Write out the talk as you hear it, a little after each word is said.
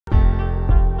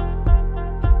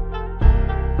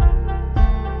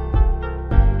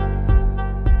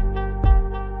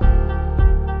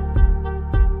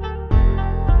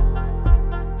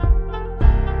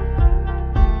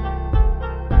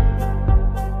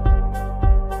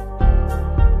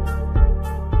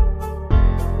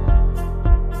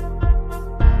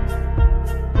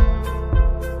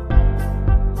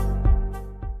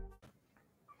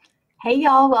Hey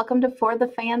y'all, welcome to For the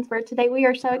Fans, where today we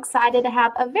are so excited to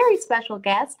have a very special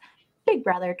guest, Big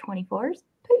Brother 24's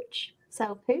Pooch.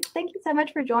 So Pooch, thank you so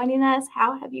much for joining us.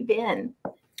 How have you been?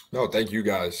 No, thank you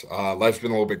guys. Life's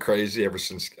been a little bit crazy ever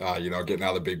since getting out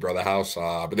of the Big Brother house.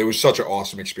 But it was such an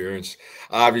awesome experience.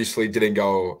 Obviously, didn't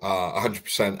go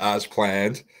 100% as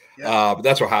planned. Yeah. But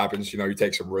that's what happens. You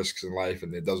take some risks in life,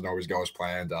 and it doesn't always go as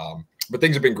planned. But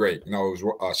things have been great. It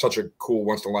was such a cool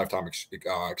once in a lifetime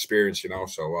experience.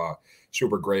 So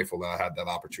super grateful that I had that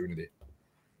opportunity.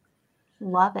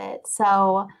 Love it.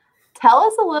 So tell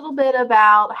us a little bit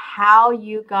about how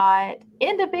you got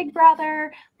into Big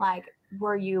Brother. Like,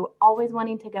 were you always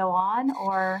wanting to go on,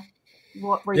 or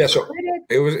what were you recruited?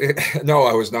 It was no,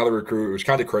 I was not a recruit. It was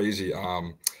kind of crazy.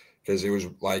 Because it was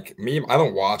like me, I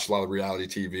don't watch a lot of reality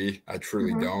TV. I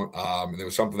truly don't. And it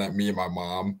was something that me and my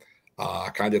mom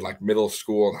kind of did like middle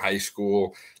school and high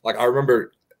school. Like I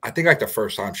remember, I think like the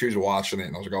first time she was watching it,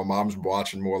 and I was like, "Oh, mom's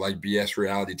watching more like BS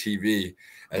reality TV."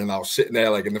 And then I was sitting there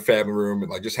like in the family room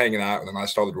and like just hanging out, and then I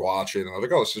started watching, and I was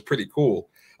like, "Oh, this is pretty cool."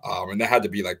 And that had to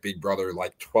be like Big Brother,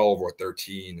 like 12 or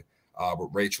 13, with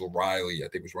Rachel Riley. I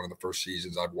think was one of the first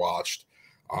seasons I've watched.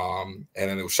 And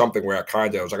then it was something where I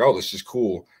was like, "Oh, this is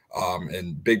cool."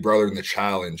 And Big Brother and The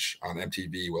Challenge on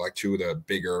MTV were like two of the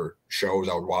bigger shows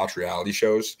I would watch, reality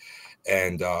shows.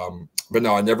 And but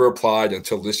no, I never applied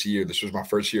until this year. This was my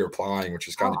first year applying, which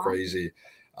is kind of crazy.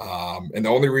 And the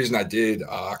only reason I did,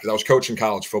 because I was coaching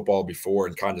college football before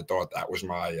and kind of thought that was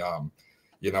my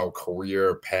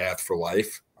career path for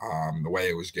life, the way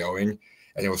it was going.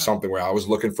 And it was something where I was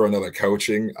looking for another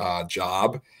coaching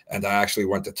job. And I actually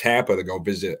went to Tampa to go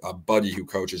visit a buddy who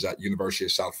coaches at University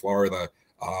of South Florida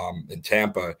in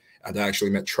Tampa. And I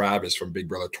actually met Travis from Big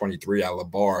Brother 23 out of the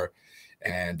bar.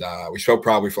 And we spoke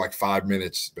probably for like 5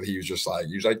 minutes, but he was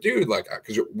like, dude, like,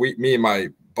 because me and my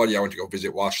buddy I went to go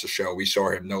visit, watched the show. We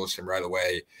saw him, noticed him right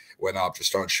away, went up,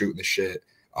 just started shooting the shit.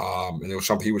 And it was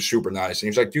something, he was super nice. And he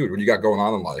was like, dude, what do you got going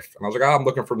on in life? And I was like, I'm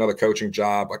looking for another coaching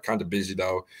job, like kind of busy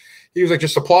though. He was like,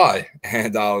 just apply.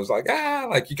 And I was like,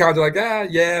 he kind of like,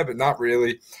 yeah, but not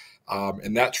really.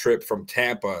 And that trip from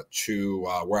Tampa to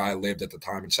where I lived at the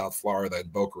time in South Florida in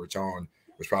Boca Raton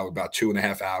was probably about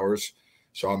 2.5 hours.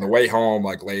 So on the way home,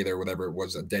 like later, whatever it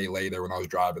was, a day later when I was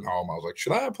driving home, I was like,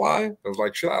 should I apply? I was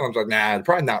like, should I? I was like, nah,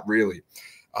 probably not really.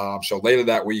 So later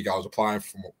that week, I was applying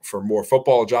for more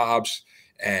football jobs.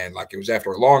 And like it was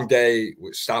after a long day,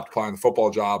 we stopped applying to football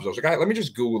jobs. I was like, all right, let me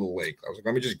just Google the link. I was like,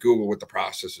 let me just Google what the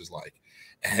process is like.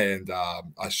 And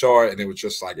I saw it, and it was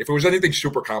just like, if it was anything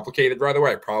super complicated right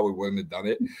away, I probably wouldn't have done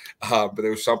it. But it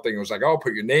was something, it was like, oh,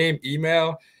 put your name,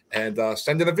 email, and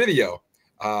send in a video.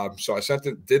 So I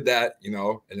did that,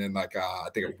 and then like, I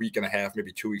think a week and a half,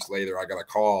 maybe 2 weeks later, I got a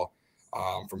call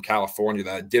from California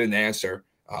that I didn't answer.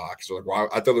 Because like, well,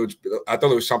 I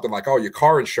thought it was something like, oh, your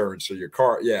car insurance or your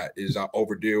car, is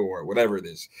overdue or whatever it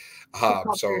is.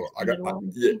 So I got,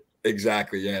 yeah,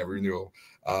 exactly, yeah, renewal.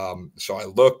 So I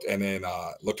looked, and then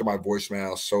looked at my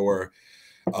voicemail, saw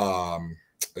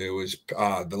it was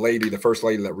the first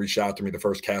lady that reached out to me, the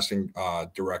first casting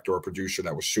director or producer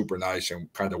that was super nice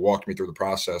and kind of walked me through the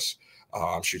process.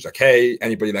 She was like, hey,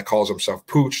 anybody that calls himself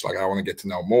Pooch, like I want to get to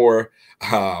know more.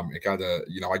 It kind of,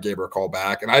 I gave her a call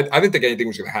back, and I didn't think anything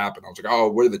was going to happen. I was like, oh,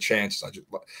 what are the chances?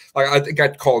 I think I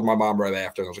called my mom right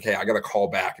after, and I was like, hey, I got a call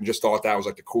back, and just thought that was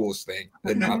like the coolest thing,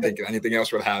 and not thinking anything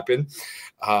else would happen.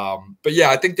 But yeah,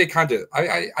 I think they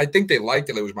I think they liked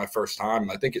it. It was my first time,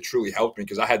 and I think it truly helped me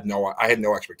because I had no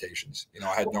expectations.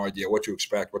 I had no idea what to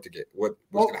expect, what to get, what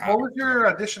was going to happen. What was your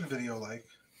audition video like?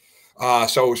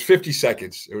 So it was 50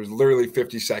 seconds. It was literally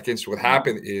 50 seconds. What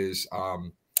happened is,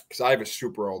 because I have a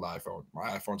super old iPhone. My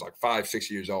iPhone's like 5-6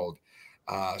 years old.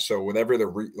 So whatever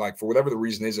for whatever the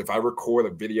reason is, if I record a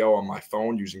video on my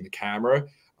phone using the camera,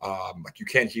 like you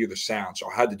can't hear the sound. So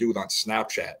I had to do it on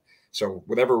Snapchat. So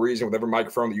whatever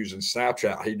microphone that you use in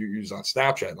Snapchat, I had to use on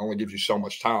Snapchat. It only gives you so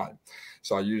much time.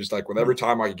 So I used like whatever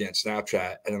time I could get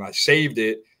Snapchat, and then I saved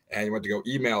it. And I went to go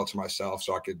email it to myself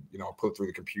so I could, put it through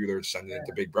the computer and send it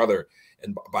to Big Brother.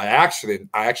 And by accident,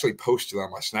 I actually posted it on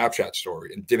my Snapchat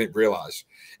story and didn't realize.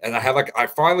 And I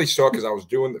finally saw it because I was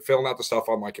filling out the stuff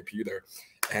on my computer.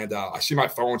 And I see my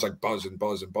phone's like buzzing. And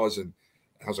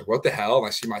I was like, what the hell? And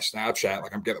I see my Snapchat,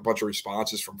 like I'm getting a bunch of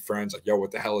responses from friends like, yo,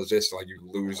 what the hell is this? Like, you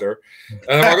loser.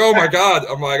 And I'm like, oh my God.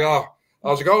 I'm like, oh. I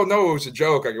was like, oh no, it was a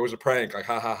joke. Like it was a prank. Like,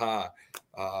 ha ha ha.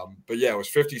 But yeah, it was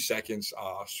 50 seconds,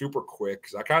 super quick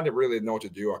because I kind of really didn't know what to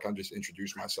do. I kind of just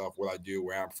introduced myself, what I do,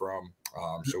 where I'm from.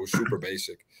 So it was super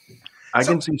basic. I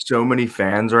can see so many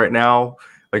fans right now,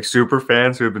 like super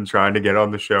fans who have been trying to get on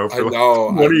the show for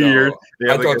like 20 years. They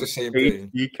have I thought the same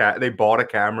thing. They bought a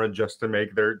camera just to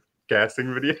make their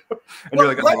casting video, and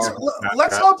Well, you're like,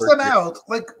 let's help them out.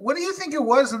 Like, what do you think it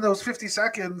was in those 50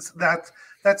 seconds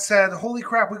that said, "Holy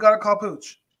crap, we got to call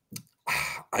Pooch"?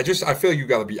 I feel you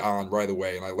got to be on right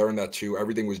away, and I learned that too.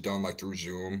 Everything was done like through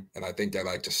Zoom, and I think they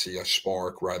like to see a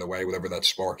spark right away, whatever that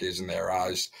spark is in their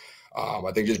eyes.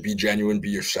 I think just be genuine, be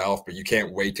yourself, but you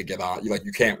can't wait to get on.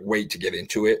 You can't wait to get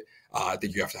into it. I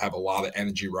think you have to have a lot of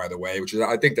energy right away, which is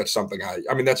I think that's something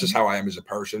I mean that's just how I am as a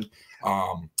person.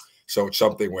 So it's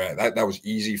something where that was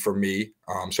easy for me.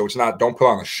 So it's not don't put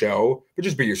on a show, but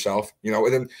just be yourself,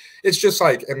 And then it's just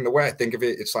like, and the way I think of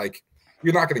it, it's like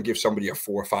you're not going to give somebody a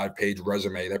 4 or 5 page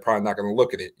resume. They're probably not going to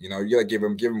look at it. You got to give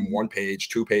them 1 page,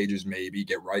 2 pages, maybe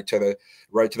get right to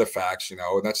the facts. And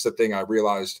that's the thing I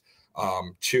realized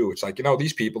too. It's like,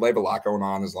 these people, they have a lot going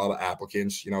on. There's a lot of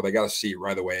applicants, they got to see it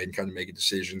right away and kind of make a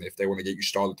decision if they want to get you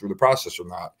started through the process or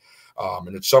not.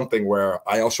 And it's something where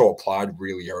I also applied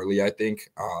really early, I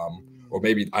think, or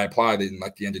maybe I applied in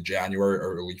like the end of January,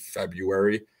 early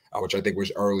February, which I think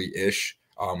was early-ish,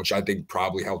 which I think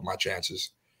probably helped my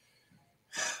chances.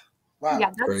 Wow.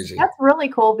 Yeah, Crazy. That's really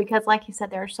cool because, like you said,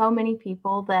 there are so many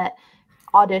people that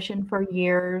audition for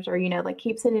years or, like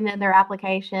keep sending in their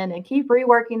application and keep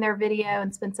reworking their video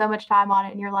and spend so much time on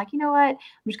it. And you're like, you know what? I'm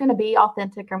just going to be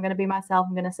authentic. I'm going to be myself.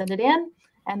 I'm going to send it in.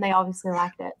 And they obviously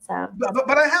liked it. So,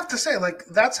 but I have to say, like,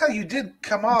 that's how you did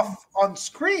come off on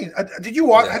screen. Did you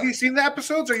watch? Yeah. Have you seen the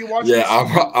episodes? Are you watching? Yeah,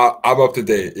 I'm up to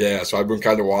date. Yeah, so I've been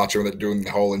kind of watching it, doing the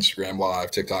whole Instagram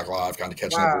live, TikTok live, kind of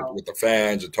catching up with the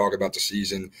fans and talking about the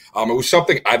season. It was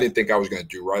something I didn't think I was going to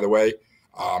do right away.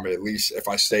 At least if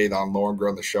I stayed on longer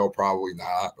on the show, probably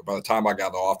not. But by the time I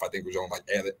got off, I think it was only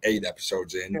like 8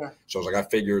 episodes in. Yeah. So I was like, I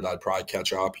figured I'd probably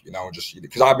catch up, and just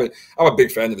because I'm a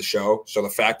big fan of the show. So the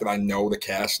fact that I know the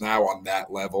cast now on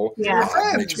that level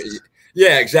makes me.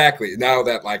 Yeah, exactly. Now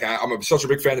that like I'm such a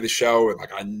big fan of the show, and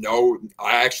like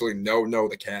I actually know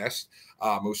the cast.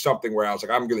 It was something where I was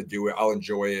like, I'm going to do it. I'll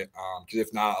enjoy it. Because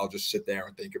if not, I'll just sit there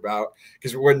and think about.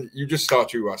 Because when you just start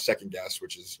to second guess,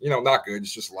 which is not good.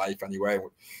 It's just life anyway.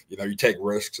 You take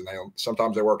risks, and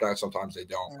sometimes they work out, sometimes they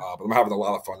don't. But I'm having a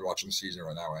lot of fun watching the season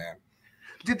right now. I am.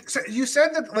 You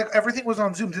said that like everything was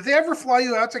on Zoom. Did they ever fly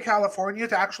you out to California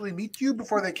to actually meet you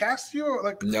before they cast you? Or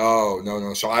like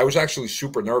No. So I was actually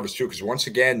super nervous too because once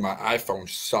again my iPhone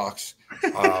sucks.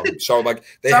 So like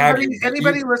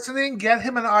anybody listening, get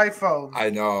him an iPhone. I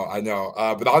know.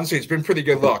 But honestly, it's been pretty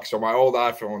good luck. So my old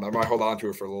iPhone, I might hold on to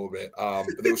it for a little bit. But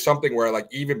there was something where like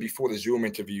even before the Zoom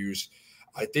interviews,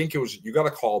 I think it was you got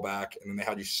a call back and then they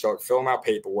had you start filling out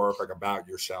paperwork like about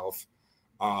yourself.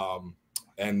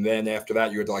 And then after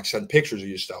that, you had to like send pictures of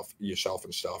yourself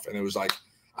and stuff. And it was like,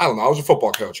 I don't know. I was a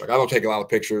football coach. Like I don't take a lot of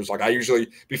pictures. Like I usually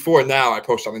before now, I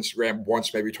post on Instagram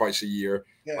once, maybe twice a year.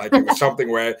 Yeah. Like it was something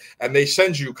where, and they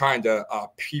send you kind of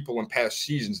people in past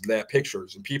seasons their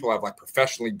pictures, and people have like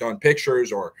professionally done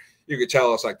pictures, or you could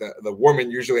tell us like the women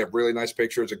usually have really nice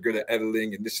pictures, are good at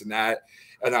editing and this and that.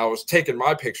 And I was taking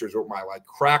my pictures with my like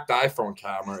cracked iPhone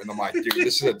camera, and I'm like, dude,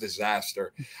 this is a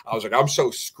disaster. I was like, I'm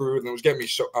so screwed, and I was getting me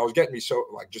so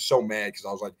like just so mad because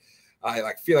I was like, I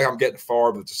like feel like I'm getting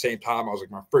far, but at the same time, I was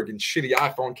like, my freaking shitty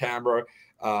iPhone camera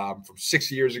from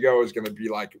 6 years ago is going to be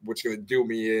like what's going to do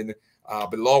me in.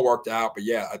 But it all worked out. But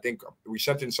yeah, I think we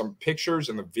sent in some pictures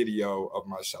and a video of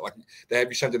myself. Like they have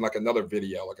you sent in like another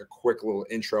video, like a quick little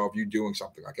intro of you doing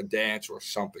something, like a dance or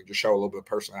something, to show a little bit of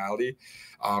personality.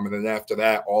 And then after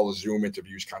that, all the Zoom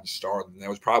interviews kind of started. And there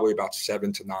was probably about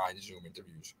 7 to 9 Zoom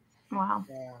interviews. Wow.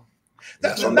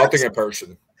 So nothing in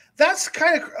person. That's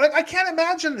kind of like I can't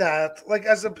imagine that. Like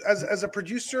as a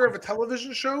producer of a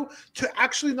television show, to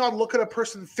actually not look at a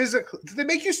person physically. Did they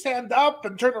make you stand up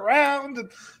and turn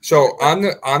around? So on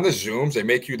the Zooms, they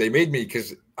made me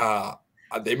because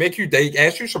they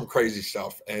ask you some crazy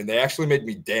stuff, and they actually made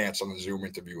me dance on the Zoom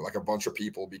interview like a bunch of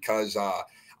people because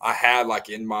I had like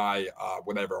in my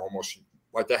whatever almost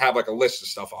like they have like a list of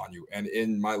stuff on you, and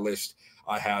in my list.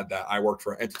 I had that I worked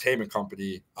for an entertainment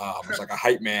company. Was like a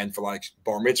hype man for like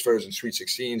bar mitzvahs and sweet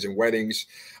 16s and weddings.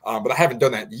 But I haven't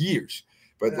done that in years.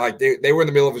 But like they were in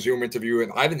the middle of a Zoom interview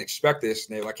and I didn't expect this.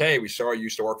 And they were like, hey, we saw you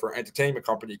used to work for an entertainment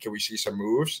company. Can we see some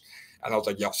moves? And I was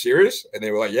like, y'all serious? And they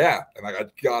were like, yeah. And like I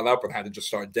got up and had to just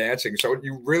start dancing. So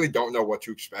you really don't know what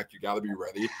to expect. You got to be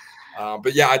ready.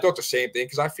 But yeah, I thought the same thing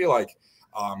because I feel like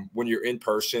when you're in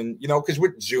person, because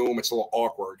with Zoom, it's a little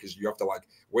awkward because you have to like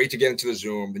wait to get into the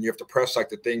Zoom. Then you have to press like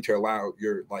the thing to allow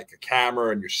your like a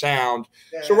camera and your sound.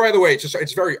 Yeah. So right away,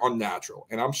 it's very unnatural.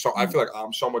 And I feel like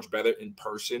I'm so much better in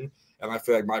person. And I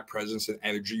feel like my presence and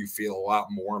energy, you feel a lot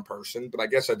more in person. But I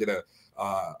guess I did a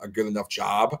good enough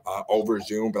job over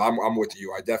Zoom. But I'm with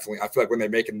you. I feel like when they're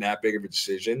making that big of a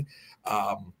decision,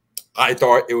 I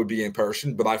thought it would be in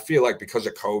person, but I feel like because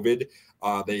of COVID,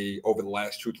 they over the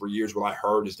last 2-3 years, what I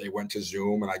heard is they went to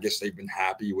Zoom, and I guess they've been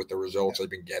happy with the results they've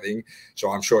been getting.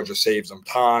 So I'm sure it just saves them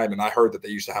time. And I heard that they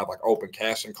used to have like open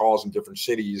casting calls in different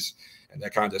cities, and they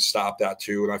kind of stopped that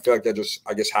too. And I feel like they're just,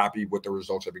 I guess, happy with the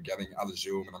results they've been getting out of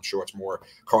Zoom, and I'm sure it's more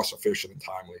cost efficient and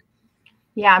timely.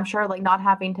 Yeah, I'm sure like not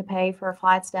having to pay for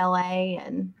flights to LA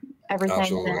and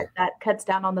everything that cuts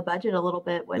down on the budget a little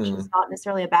bit, which is not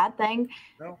necessarily a bad thing.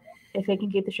 No. If it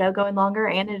can keep the show going longer,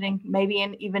 and it maybe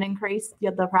even increase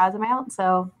the prize amount.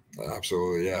 So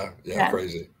absolutely, yeah,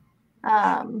 crazy.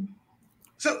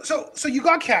 So you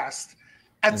got cast.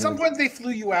 At some point, they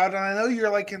flew you out, and I know you're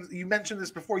like you mentioned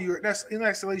this before. You were in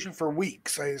isolation for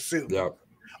weeks, I assume. Yeah.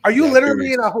 Are you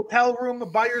literally in a hotel room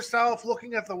by yourself,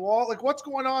 looking at the wall? Like, what's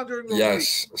going on during those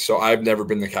weeks? So I've never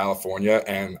been to California,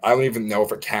 and I don't even know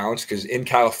if it counts because in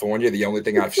California, the only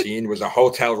thing I've seen was a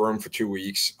hotel room for 2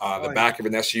 weeks, the back of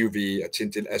an SUV, a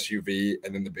tinted SUV,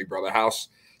 and then the Big Brother house.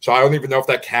 So I don't even know if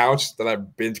that counts that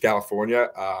I've been to California.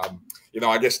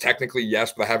 I guess technically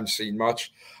yes, but I haven't seen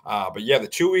much. But yeah, the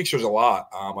 2 weeks was a lot.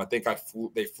 I think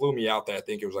they flew me out there. I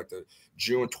think it was like the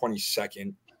June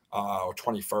 22nd. Or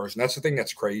 21st. And that's the thing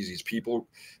that's crazy is people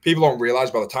don't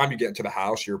realize by the time you get into the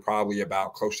house, you're probably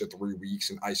about close to 3 weeks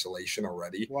in isolation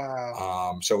already.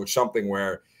 Wow. So it's something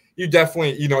where you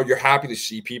definitely, you're happy to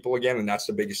see people again. And that's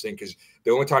the biggest thing because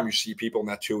the only time you see people in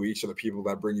that 2 weeks are the people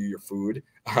that bring you your food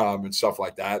and stuff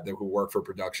like that who work for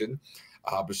production.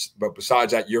 But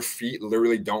besides that, your feet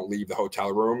literally don't leave the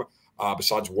hotel room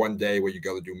besides one day where you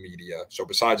go to do media. So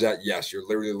besides that, yes, you're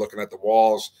literally looking at the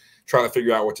walls, trying to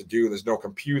figure out what to do. There's no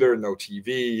computer, no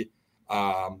TV,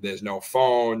 there's no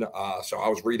phone. So I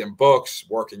was reading books,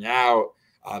 working out.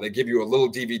 They give you a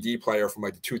little DVD player from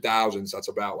like the 2000s. That's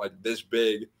about like this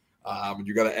big. And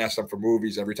you got to ask them for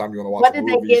movies every time you want to watch a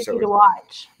movie. What did they give you to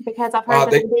watch? Because I've heard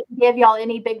that they didn't give y'all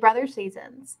any Big Brother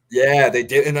seasons. Yeah, they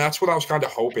did. And that's what I was kind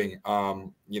of hoping,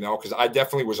 because I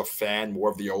definitely was a fan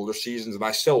more of the older seasons. And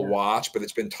I still watch, but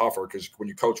it's been tougher because when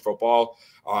you coach football,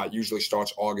 it usually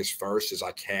starts August 1st as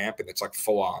I camp. And it's like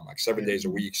full on, like 7 days a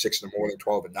week, 6 in the morning,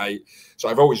 12 at night. So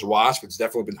I've always watched, but it's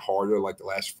definitely been harder like the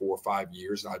last 4 or 5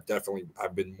 years. And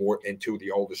I've been more into the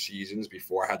older seasons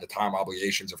before I had the time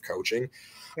obligations of coaching.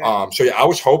 So I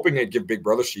was hoping they'd give Big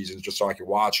Brother seasons just so I could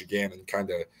watch again and kind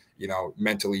of,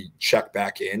 mentally check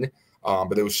back in.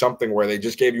 But it was something where they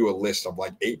just gave you a list of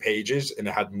like 8 pages and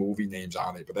it had movie names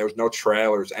on it, but there was no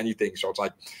trailers, anything. So it's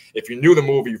like, if you knew the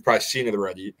movie, you've probably seen it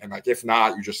already. And like, if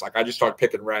not, I just started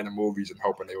picking random movies and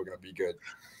hoping they were going to be good.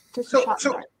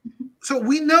 So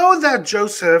we know that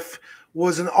Joseph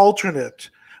was an alternate,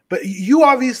 but you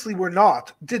obviously were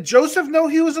not. Did Joseph know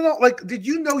he was did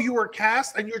you know you were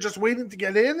cast and you're just waiting to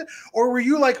get in? Or were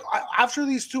you like, after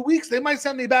these 2 weeks, they might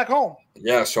send me back home?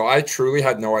 Yeah, so I truly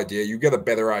had no idea. You get a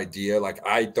better idea. Like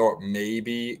I thought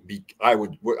maybe I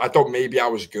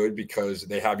was good because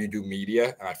they have you do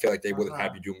media, and I feel like they wouldn't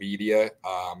have you do media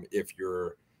if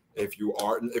you're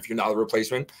not a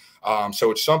replacement.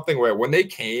 So it's something where when they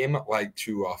came like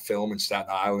to film in Staten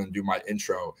Island and do my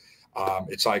intro,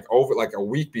 it's like over like a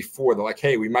week before they're like,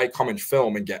 hey, we might come and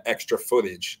film and get extra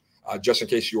footage just in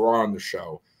case you are on the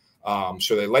show.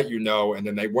 So they let you know, and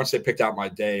then once they picked out my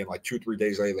day, and like 2-3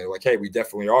 days later, they were like, hey, we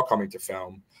definitely are coming to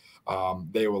film.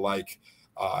 They were like,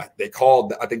 they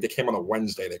called, I think they came on a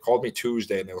Wednesday. They called me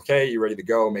Tuesday, and they're like, hey, you ready to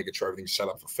go? Making sure everything's set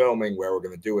up for filming, where we're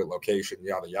going to do it, location,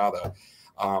 yada, yada.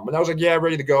 And I was like, yeah,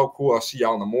 ready to go. Cool. I'll see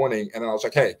y'all in the morning. And then I was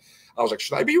like, hey,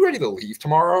 should I be ready to leave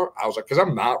tomorrow? I was like, because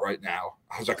I'm not right now.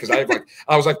 I was like,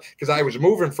 because I was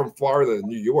moving from Florida to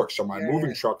New York. So my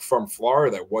moving truck from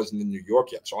Florida wasn't in New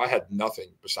York yet. So I had nothing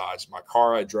besides my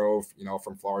car I drove,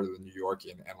 from Florida to New York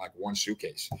and like one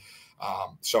suitcase.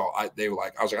 They were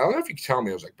like, I was like, I don't know if you can tell me.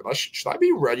 I was like, but should I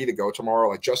be ready to go tomorrow?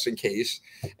 Like, just in case.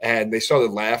 And they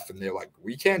started laughing. They're like,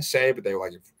 we can't say, but they were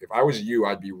like, if I was you,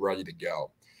 I'd be ready to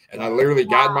go. And I literally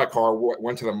got in my car,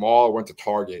 went to the mall, went to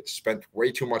Target, spent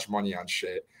way too much money on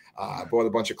shit, bought a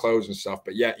bunch of clothes and stuff.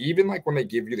 But yeah, even like when they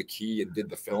give you the key and did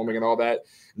the filming and all that,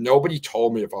 nobody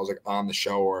told me if I was like on the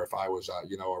show or if I was,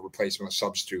 a replacement, a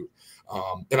substitute.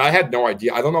 And I had no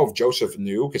idea. I don't know if Joseph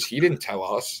knew because he didn't tell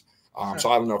us. So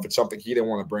I don't know if it's something he didn't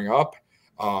want to bring up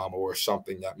or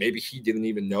something that maybe he didn't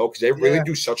even know because they really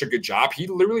do such a good job. He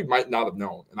literally might not have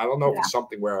known. And I don't know if it's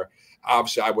something where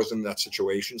obviously I wasn't in that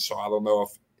situation. So I don't know if,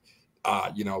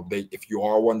 if you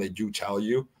are one, they do tell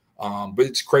you. But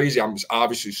it's crazy. I'm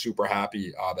obviously super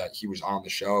happy that he was on the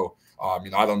show.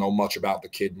 I don't know much about the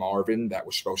kid Marvin that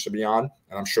was supposed to be on,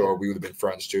 and I'm sure we would have been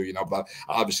friends too, but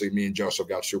obviously me and Joseph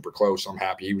got super close. I'm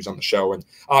happy he was on the show, and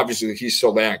obviously he's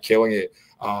still there and killing it.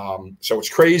 So it's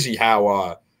crazy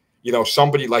how, you know,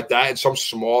 somebody like that and some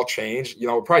small change, you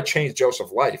know, would probably change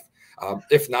Joseph's life.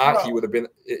 If not, he would have been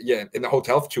in the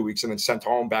hotel for 2 weeks and then sent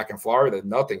home back in Florida,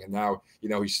 nothing. And now, you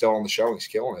know, he's still on the show and he's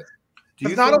killing it.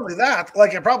 But not only that,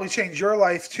 like it probably changed your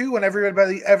life too, and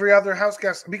every other house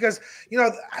guest, because you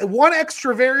know one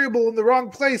extra variable in the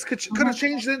wrong place could have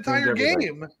changed the entire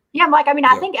game. Yeah, like I mean,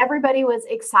 I think everybody was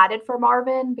excited for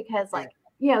Marvin because like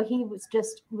you know he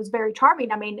was very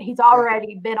charming. I mean, he's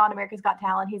already been on America's Got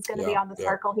Talent. He's going to be on The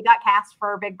Circle. He got cast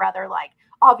for Big Brother. Like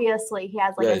obviously he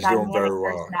has like a dynamic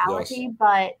personality,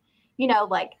 but you know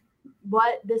like.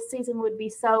 What this season would be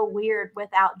so weird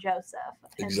without Joseph.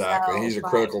 Exactly. So, he's a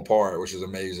critical part, which is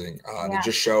amazing. And it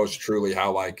just shows truly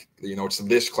how, like, you know, it's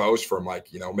this close from,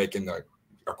 like, you know, making a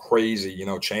crazy, you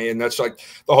know, change. And that's like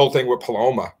the whole thing with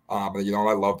Paloma. You know,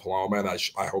 I love Paloma, and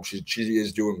I hope she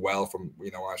is doing well from,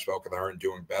 you know, when I spoke with her and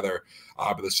doing better.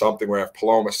 But there's something where if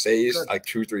Paloma stays like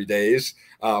 2-3 days,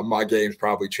 my game's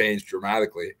probably changed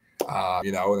dramatically.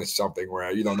 You know, and it's something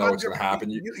where you don't know what's going to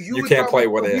happen. You can't play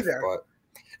what if, but.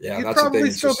 Yeah, you'd that's probably the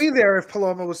thing. Still be there if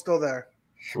Paloma was still there.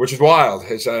 Which is wild.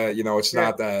 It's you know, it's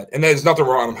not that, and there's nothing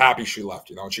wrong. I'm happy she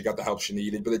left, you know, and she got the help she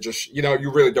needed. But it just, you know,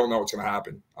 you really don't know what's going to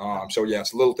happen. So yeah,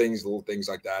 it's little things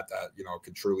like that you know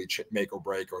can truly make or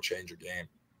break or change a game.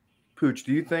 Pooch,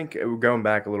 do you think, we're going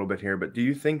back a little bit here, but do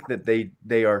you think that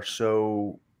they are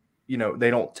so, you know,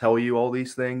 they don't tell you all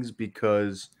these things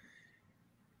because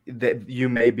that you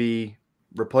may be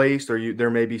replaced, or there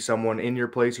may be someone in your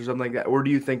place or something like that, or do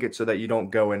you think it's so that you don't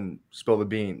go and spill the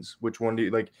beans? Which one do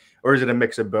you like, or is it a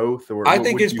mix of both? Or I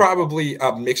think it's probably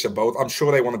a mix of both. I'm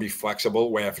sure they want to be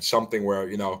flexible, where if it's something where,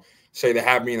 you know, say they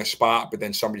have me in a spot, but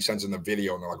then somebody sends in the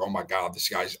video and they're like, oh my God, this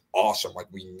guy's awesome, like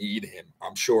we need him.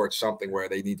 I'm sure it's something where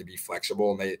they need to be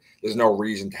flexible, and there's no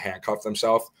reason to handcuff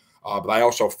themselves. But I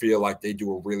also feel like they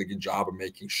do a really good job of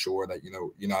making sure that, you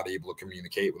know, you're not able to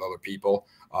communicate with other people,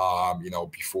 you know,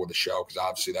 before the show, because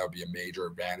obviously that would be a major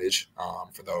advantage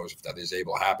for those if that is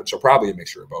able to happen. So probably a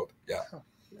mixture of both. Yeah.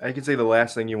 I can say the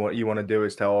last thing you want to do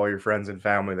is tell all your friends and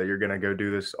family that you're going to go do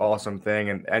this awesome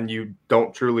thing, and you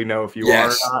don't truly know if you are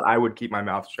or not. I would keep my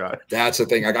mouth shut. That's the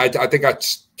thing. Like I think I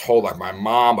told like my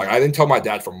mom, like I didn't tell my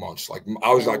dad for months. Like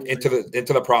I was like into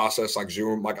the process, like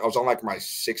Zoom, like I was on like my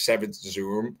 6th, 7th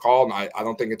Zoom call, and I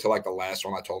don't think until like the last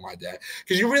one I told my dad,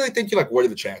 because you really think you're like, what are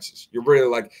the chances? You're really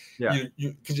like,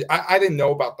 because I didn't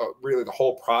know about the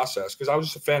whole process, because I was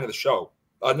just a fan of the show.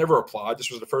 I never applied. This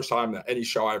was the first time that any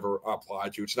show I ever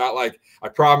applied to. It's not like, I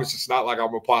promise, it's not like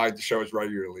I'm applying to shows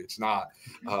regularly. It's not.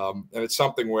 And it's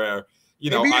something where, you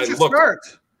know, maybe it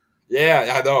worked.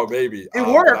 Yeah, I know, maybe. It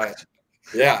worked.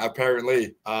 Yeah,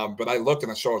 apparently. But I looked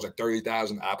and I saw it was like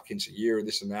 30,000 applicants a year,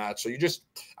 this and that. So you just,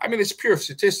 I mean, it's pure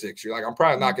statistics. You're like, I'm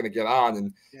probably not going to get on.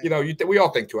 And, you know, we all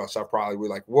think to ourselves probably, we're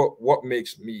like, what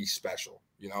makes me special,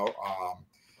 you know?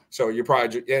 So you're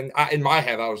probably, in my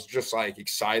head, I was just like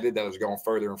excited that I was going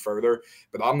further and further.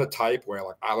 But I'm the type where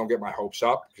like I don't get my hopes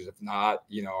up, because if not,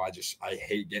 you know, I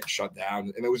hate getting shut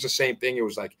down. And it was the same thing. It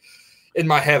was like in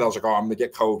my head, I was like, oh, I'm gonna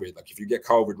get COVID. Like if you get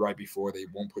COVID right before, they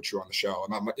won't put you on the show.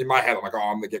 And in my head, I'm like, oh,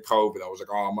 I'm gonna get COVID. I was like,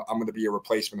 oh, I'm gonna be a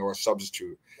replacement or a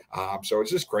substitute. So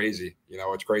it's just crazy. You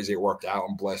know, it's crazy. It worked out.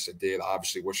 I'm blessed it did. I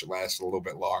obviously wish it lasted a little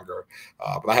bit longer,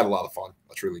 but I had a lot of fun.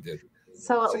 I truly did.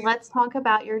 So let's talk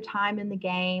about your time in the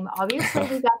game. Obviously,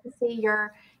 we got to see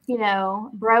your, you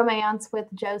know, bromance with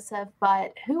Joseph,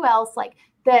 but who else like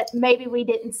that maybe we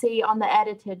didn't see on the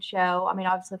edited show? I mean,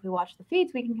 obviously, if we watch the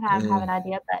feeds, we can kind of have an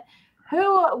idea, but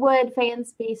who would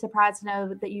fans be surprised to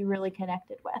know that you really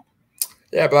connected with?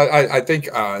 Yeah, but I think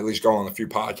at least going on a few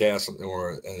podcasts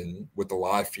and with the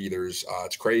live feeders,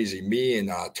 it's crazy. Me and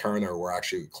Turner were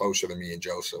actually closer than me and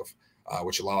Joseph,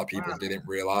 which a lot of people didn't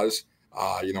realize.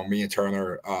 You know, me and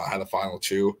Turner had a final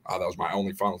 2. That was my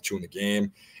only final 2 in the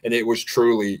game. And it was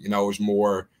truly, you know, it was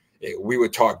more, we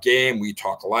would talk game, we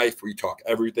talk life, we talk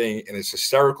everything. And it's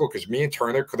hysterical because me and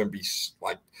Turner couldn't be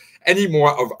like any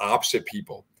more of opposite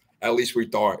people. At least we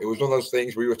thought. It was one of those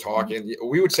things we were talking.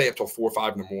 We would stay up till 4 or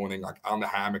 5 in the morning, like on the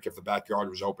hammock. If the backyard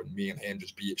was open, me and him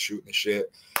just be shooting the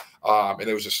shit. And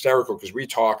it was hysterical because we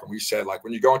talked and we said, like,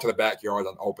 when you go into the backyard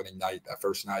on opening night, that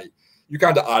first night, you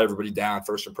kind of eye everybody down,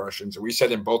 first impressions. And we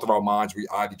said in both of our minds, we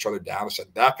eyed each other down and said,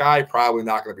 that guy probably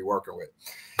not going to be working with.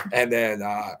 And then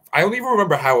I don't even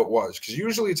remember how it was, because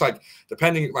usually it's like,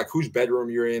 depending like whose bedroom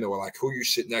you're in or like who you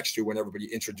sit next to when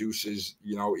everybody introduces,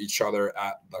 you know, each other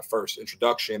at the first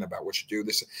introduction about what you do.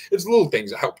 It's little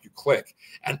things that help you click.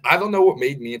 And I don't know what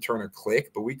made me and Turner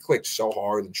click, but we clicked so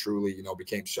hard and truly, you know,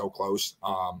 became so close.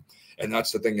 And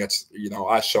that's the thing that's, you know,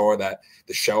 I saw that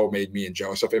the show made me and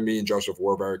Joseph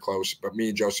were very close, but me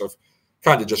and Joseph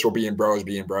kind of just were being bros.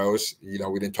 You know,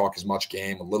 we didn't talk as much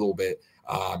game, a little bit.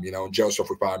 You know, and Joseph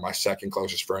was probably my second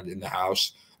closest friend in the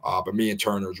house. But me and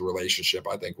Turner's relationship,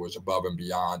 I think, was above and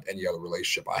beyond any other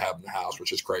relationship I have in the house,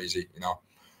 which is crazy, you know.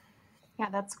 Yeah,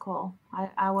 that's cool.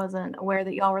 I wasn't aware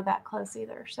that y'all were that close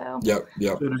either. So Yep.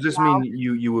 So does this mean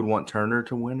you would want Turner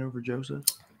to win over Joseph?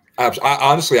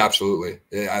 Honestly, absolutely.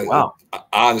 Yeah, wow.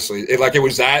 Honestly, it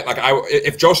was that. Like,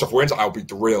 if Joseph wins, I'll be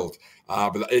thrilled.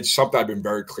 But it's something I've been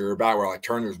very clear about. Where like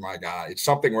Turner's my guy. It's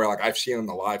something where like I've seen in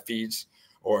the live feeds,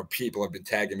 or people have been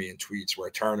tagging me in tweets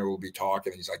where Turner will be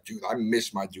talking and he's like, dude, I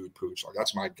miss my dude Pooch. Like,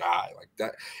 that's my guy. Like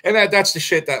that. And that's the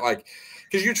shit that, like,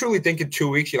 because you truly think in 2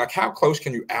 weeks, you're like, how close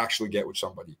can you actually get with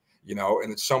somebody? You know,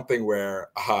 and it's something where,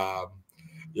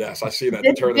 yes, I see that.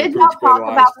 Did y'all talk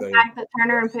about the fact that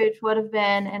Turner and Pooch would have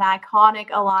been an iconic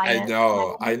alliance?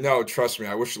 I know. Trust me,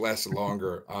 I wish it lasted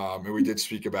longer. And we did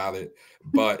speak about it,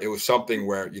 but it was something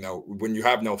where, you know, when you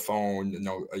have no phone,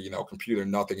 no, you know, computer,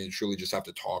 nothing, and you truly just have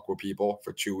to talk with people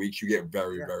for 2 weeks, you get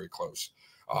very, very close.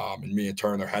 And me and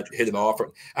Turner had hit it off.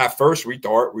 At first, we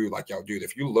thought, we were like, yo, dude,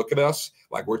 if you look at us,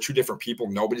 like, we're two different people,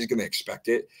 nobody's going to expect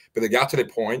it. But it got to the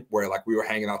point where, like, we were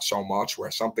hanging out so much where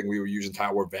something we were using to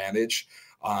our advantage,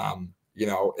 you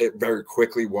know, it very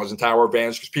quickly wasn't to our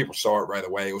advantage because people saw it right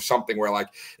away. It was something where, like,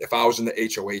 if I was in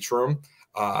the HOH room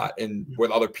and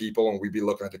with other people and we'd be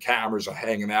looking at the cameras or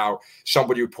hanging out,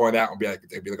 somebody would point out and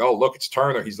they'd be like, oh, look, it's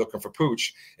Turner. He's looking for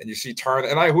Pooch. And you see Turner.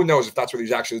 And who knows if that's what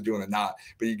he's actually doing or not.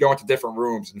 But you go into different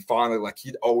rooms and finally, like,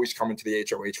 he'd always come into the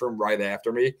HOH room right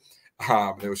after me.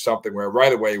 It was something where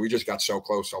right away we just got so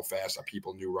close so fast that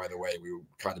people knew right away we would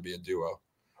kind of be a duo.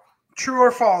 True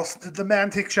or false? Did the man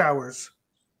take showers?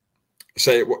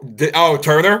 Say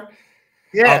Turner?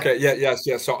 Yeah. Okay. Yeah. Yes.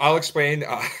 So I'll explain.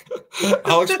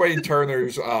 I'll explain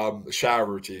Turner's shower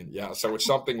routine. Yeah. So it's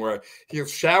something where he'll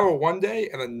shower one day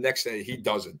and the next day he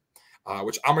doesn't.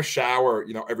 Which I'm a shower,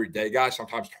 you know, every day guy,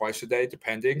 sometimes twice a day,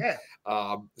 depending.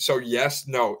 Yeah. So yes,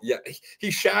 no, yeah,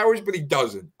 he showers, but he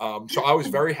doesn't. So I was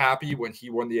very happy when he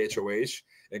won the HOH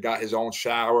and got his own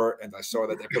shower, and I saw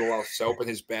that they put a lot of soap in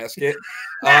his basket.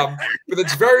 But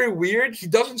it's very weird. He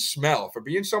doesn't smell. For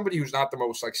being somebody who's not the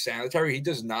most, like, sanitary, he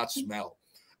does not smell.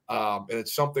 And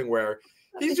it's something where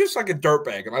he's just like a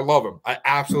dirtbag, and I love him. I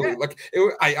absolutely like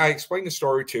it. I explained the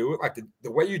story too. Like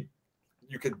the way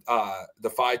you could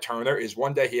defy Turner is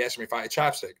one day he asked me if I had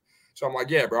chapstick. So I'm like,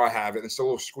 yeah, bro, I have it. It's a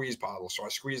little squeeze bottle. So I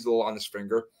squeezed a little on his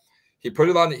finger. He put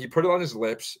it on his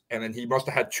lips, and then he must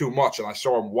have had too much, and I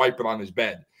saw him wipe it on his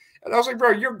bed. And I was like, bro,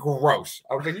 you're gross.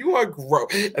 I was like, you are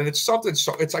gross. And it's something,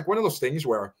 so it's like one of those things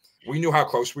where we knew how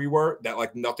close we were, that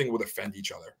like nothing would offend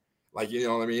each other. Like, you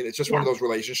know what I mean? It's just one of those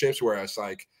relationships where it's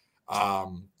like,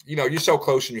 you know, you're so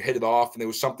close and you hit it off. And there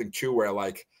was something too where,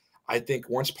 like, I think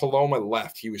once Paloma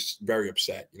left, he was very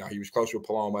upset. You know, he was close with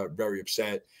Paloma, very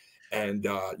upset. And,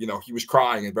 you know, he was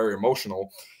crying and very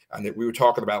emotional. And we were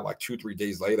talking about like 2-3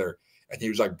 days later. And he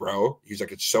was like, bro, he's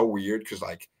like, it's so weird. Cause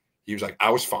like, he was like, I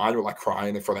was fine with like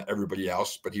crying in front of everybody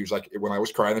else. But he was like, when I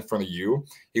was crying in front of you,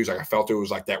 he was like, I felt it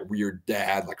was like that weird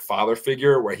dad, like father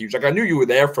figure where he was like, I knew you were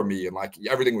there for me. And like,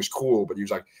 everything was cool. But he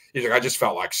was like, I just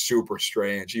felt like super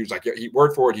strange. He was like,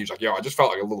 word for it. He was like, yo, I just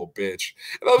felt like a little bitch.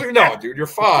 And I was like, no, dude, you're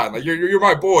fine. Like, you're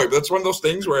my boy. But that's one of those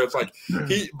things where it's like,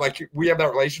 we have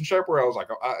that relationship where I was like,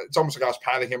 it's almost like I was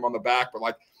patting him on the back, but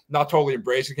like, not totally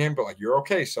embracing him, but like, you're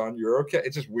okay, son. You're okay.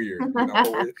 It's just weird. You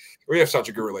know, we have such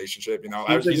a good relationship. You know,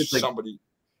 he's like somebody.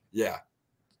 Yeah.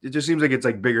 It just seems like it's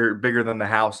like bigger than the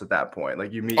house at that point.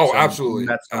 Like you meet. Absolutely. You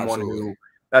met someone who.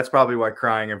 That's probably why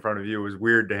crying in front of you was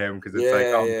weird to him because it's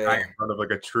crying in front of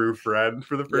like a true friend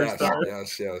for the first time.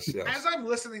 Yes. As I'm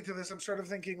listening to this, I'm sort of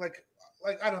thinking like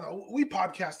I don't know, we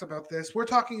podcast about this. We're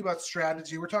talking about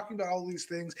strategy. We're talking about all these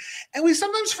things. And we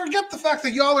sometimes forget the fact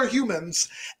that y'all are humans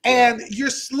and you're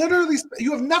literally,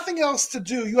 you have nothing else to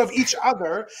do. You have each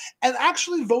other. And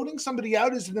actually voting somebody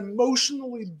out is an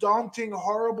emotionally daunting,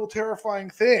 horrible, terrifying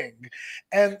thing.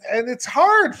 And it's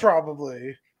hard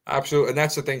probably. Absolutely. And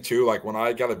that's the thing too. Like when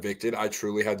I got evicted, I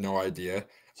truly had no idea,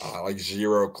 like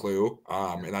zero clue.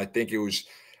 And I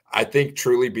think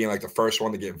truly being like the first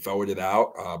one to get voted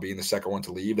out, being the second one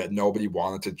to leave, that nobody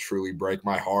wanted to truly break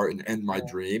my heart and end my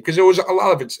dream. Because it was a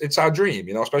lot of it's our dream,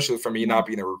 you know, especially for me not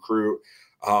being a recruit,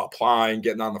 applying,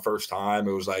 getting on the first time.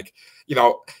 It was like, you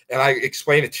know, and I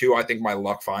explained it too. I think my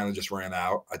luck finally just ran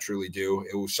out. I truly do.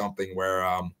 It was something where,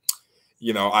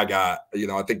 you know, I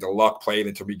think the luck played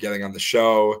into me getting on the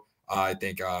show. I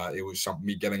think it was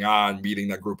me getting on, meeting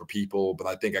that group of people. But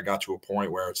I think I got to a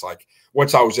point where it's like,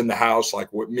 once I was in the house,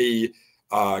 like with me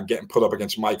getting put up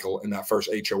against Michael in that first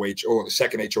HOH or the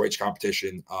second HOH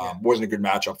competition, wasn't a good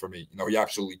matchup for me. You know, he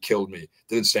absolutely killed me.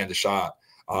 Didn't stand a shot.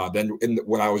 Then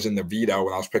when I was in the veto,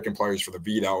 when I was picking players for the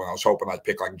veto, and I was hoping I'd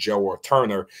pick like Joe or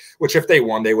Turner, which if they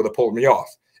won, they would have pulled me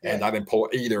off. And I didn't pull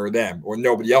either of them, or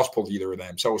nobody else pulled either of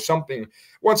them. So it was something,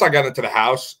 once I got into the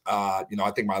house, I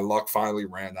think my luck finally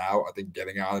ran out. I think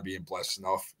getting out and being blessed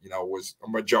enough, was a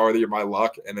majority of my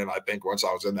luck. And then I think once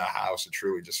I was in that house, it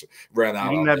truly just ran out.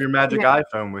 You didn't have your magic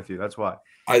iPhone with you. That's why.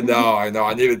 I know.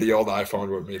 I needed the old iPhone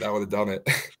with me. That would have done it.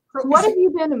 What have you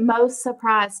been most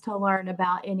surprised to learn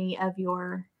about any of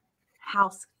your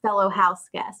fellow house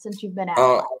guests since you've been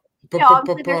out?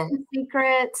 Obviously there's some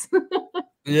secrets.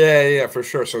 Yeah, for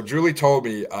sure. So Julie told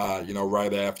me,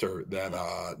 right after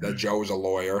that Joe was a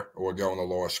lawyer or going to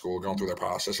law school, going through the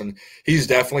process. And he's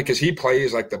definitely, because he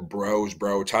plays like the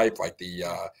bro type, like the,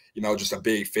 just a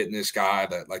big fitness guy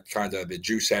that like kind of the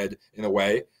juice head in a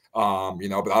way. But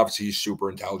obviously he's super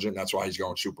intelligent. That's why he's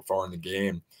going super far in the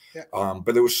game. Yeah.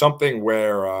 But it was something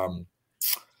where,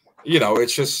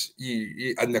 it's just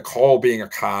Nicole being a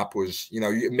cop was,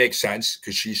 it makes sense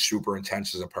because she's super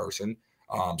intense as a person.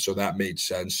 So that made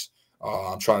sense.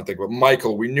 I'm trying to think, but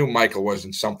Michael, we knew Michael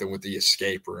wasn't something with the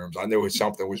escape rooms. I knew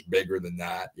something was bigger than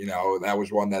that. That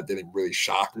was one that didn't really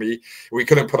shock me. We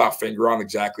couldn't put our finger on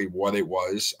exactly what it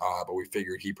was, but we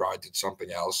figured he probably did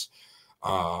something else.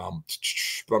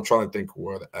 But I'm trying to think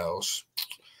what else.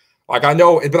 Like I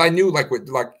know, but I knew like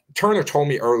Turner told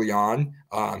me early on,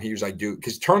 he was like, dude,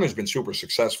 because Turner's been super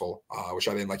successful, which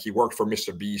I didn't like. He worked for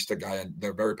Mr. Beast,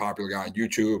 the very popular guy on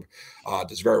YouTube,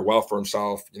 does very well for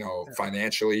himself,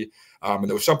 financially. And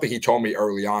there was something he told me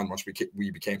early on once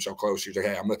we became so close. He was like,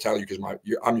 hey, I'm going to tell you because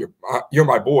you're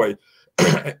my boy.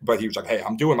 But he was like, hey,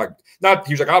 I'm doing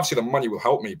he was like, obviously the money will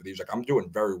help me, but he was like, I'm doing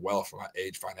very well for my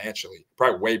age financially,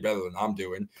 probably way better than I'm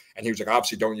doing. And he was like,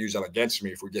 obviously don't use that against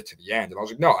me if we get to the end. And I was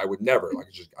like, no, I would never. Like,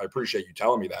 I appreciate you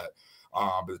telling me that.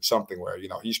 But it's something where,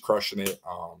 he's crushing it.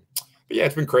 But yeah,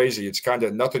 it's been crazy. It's kind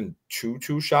of nothing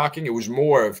too shocking. It was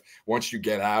more of once you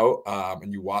get out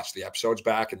and you watch the episodes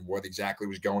back and what exactly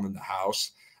was going in the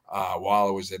house while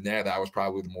I was in there, that was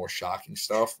probably the more shocking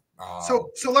stuff. So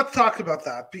let's talk about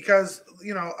that because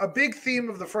a big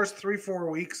theme of the first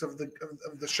 3-4 weeks of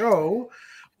the show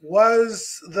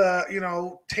was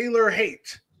the Taylor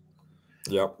hate.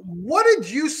 Yep. What did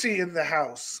you see in the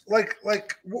house? Like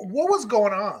what was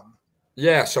going on?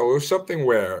 Yeah, so it was something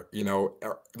where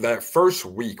that first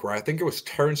week where I think it was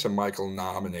Terrence and Michael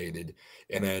nominated,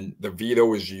 and then the veto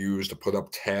was used to put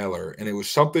up Taylor, and it was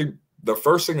something. The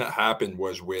first thing that happened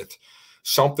was with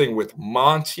something with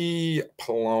Monty,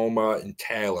 Paloma, and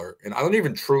Taylor. And I don't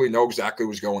even truly know exactly what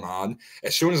was going on.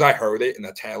 As soon as I heard it and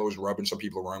that Taylor was rubbing some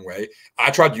people the wrong way, I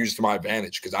tried to use it to my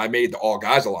advantage because I made the all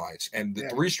guys alliance. And the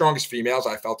three strongest females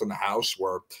I felt in the house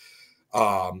were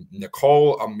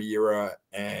Nicole, Amira,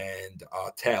 and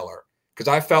Taylor. Because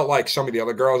I felt like some of the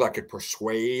other girls I could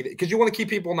persuade. Because you want to keep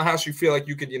people in the house you feel like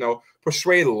you could,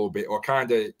 persuade a little bit or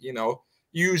kind of,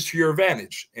 use to your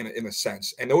advantage in a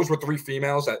sense. And those were three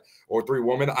females or three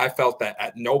women. I felt that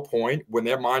at no point when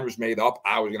their mind was made up,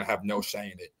 I was going to have no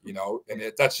say in it,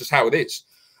 and that's just how it is.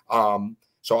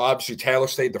 So obviously Taylor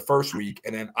stayed the first week.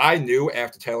 And then I knew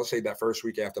after Taylor stayed that first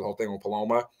week after the whole thing with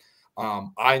Paloma,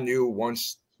 I knew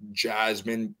once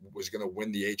Jasmine was going to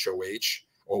win the HOH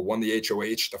or won the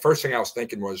HOH, the first thing I was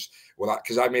thinking was,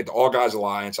 because I made the all guys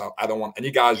alliance, I don't want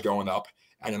any guys going up.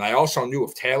 And then I also knew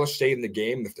if Taylor stayed in the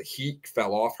game, if the heat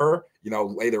fell off her,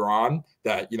 later on,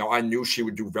 that, I knew she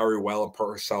would do very well and put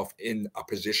herself in a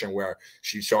position where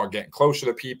she started getting closer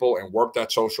to people and work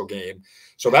that social game.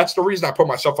 So that's the reason I put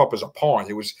myself up as a pawn.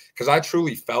 It was because I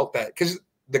truly felt that, because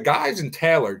the guys in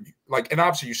Taylor, and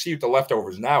obviously you see with the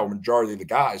leftovers now, a majority of the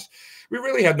guys, we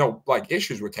really had no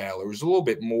issues with Taylor. It was a little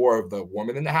bit more of the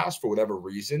woman in the house for whatever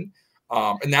reason.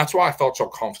 And that's why I felt so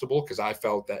comfortable, because I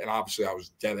felt that, and obviously I was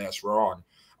dead ass wrong.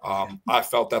 I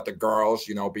felt that the girls,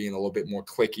 being a little bit more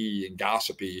cliquey and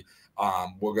gossipy,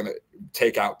 were going to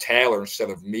take out Taylor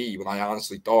instead of me, when I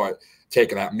honestly thought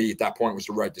taking out me at that point was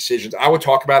the right decision. I would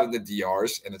talk about it in the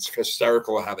DRs, and it's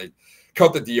hysterical how they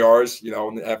cut the DRs,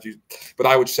 but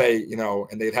I would say,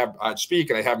 and I'd speak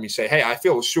and they'd have me say, hey, I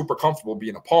feel super comfortable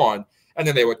being a pawn. And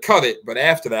then they would cut it. But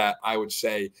after that, I would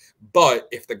say, but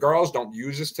if the girls don't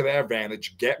use this to their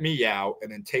advantage, get me out and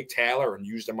then take Taylor and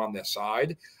use them on their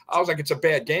side. I was like, it's a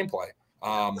bad gameplay.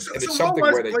 And it's something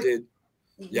where they did.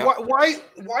 Yeah.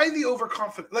 Why the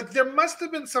overconfidence? Like, there must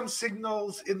have been some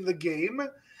signals in the game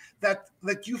that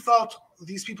you felt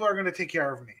these people are going to take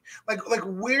care of me. Like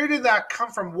where did that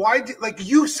come from? Why did,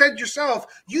 you said yourself,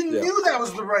 you knew that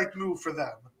was the right move for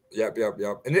them. Yep.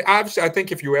 And obviously, I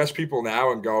think if you ask people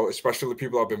now and go, especially the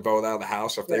people who have been voted out of the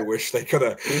house, if they wish they could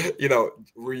have,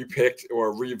 repicked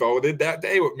or revoted that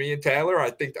day with me and Taylor, I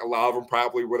think a lot of them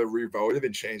probably would have revoted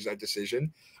and changed that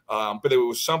decision. But it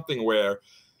was something where,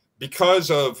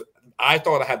 because of, I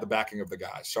thought I had the backing of the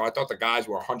guys. So I thought the guys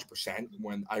were 100%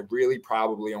 when I really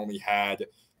probably only had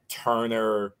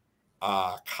Turner,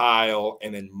 Kyle,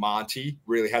 and then Monty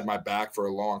really had my back for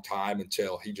a long time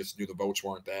until he just knew the votes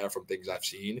weren't there from things I've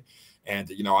seen.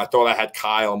 And, I thought I had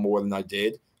Kyle more than I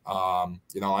did.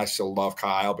 I still love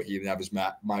Kyle, but he didn't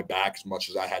have my back as much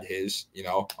as I had his,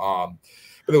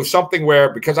 but it was something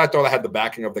where, because I thought I had the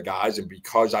backing of the guys, and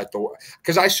because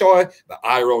I saw the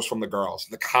eye rolls from the girls,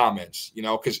 the comments,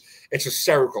 because it's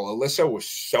hysterical. Alyssa was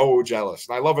so jealous,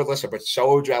 and I love Alyssa, but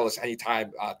so jealous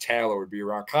anytime Taylor would be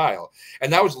around Kyle.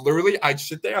 And that was literally, I'd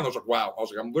sit there and I was like, wow, I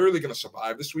was like, I'm literally going to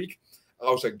survive this week.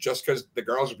 I was like, just because the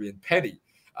girls are being petty.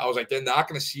 I was like, they're not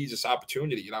going to seize this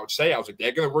opportunity. And I was like,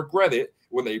 they're going to regret it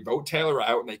when they vote Taylor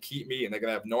out and they keep me, and they're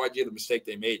going to have no idea the mistake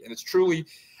they made. And it's truly,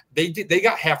 they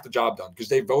got half the job done because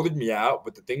they voted me out,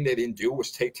 but the thing they didn't do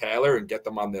was take Taylor and get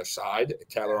them on their side.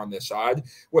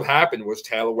 What happened was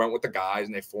Taylor went with the guys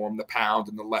and they formed the pound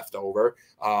and the leftover.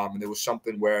 And there was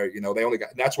something where, they only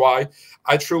got, and that's why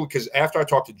I truly, because after I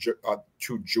talked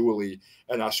to Julie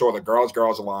and I saw the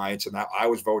Girls Alliance and I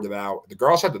was voted out, the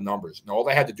girls had the numbers and all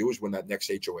they had to do was win that next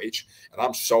HOH. And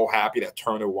I'm so happy that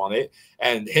Turner won it,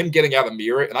 and him getting out of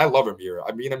Amira. And I love Amira.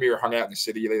 I mean, Amira hung out in the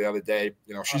city the other day.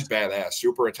 She's badass,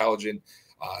 super intelligent,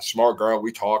 smart girl.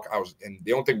 We talk. And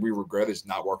the only thing we regret is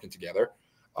not working together.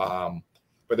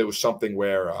 But it was something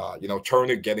where,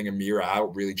 Turner getting Amira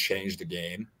out really changed the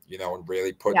game, and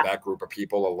really put that group of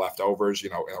people, the leftovers,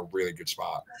 in a really good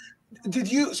spot.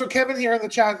 So Kevin here in the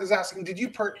chat is asking, did you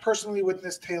personally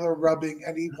witness Taylor rubbing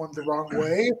anyone the wrong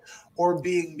way or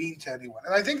being mean to anyone?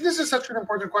 And I think this is such an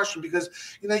important question because,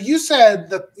 you said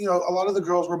that, a lot of the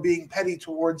girls were being petty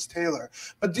towards Taylor,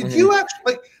 but did you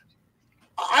actually,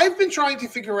 I've been trying to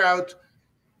figure out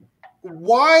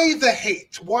why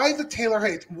the Taylor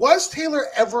hate? Was Taylor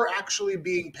ever actually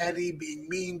being petty, being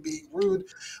mean, being rude?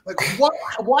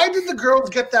 Why did the girls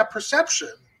get that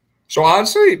perception? So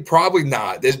honestly, probably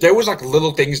not. There was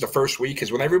little things the first week, because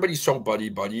when everybody's so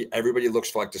buddy, everybody looks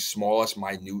for the smallest,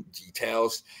 minute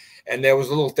details. And there was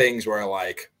little things where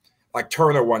like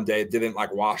Turner one day didn't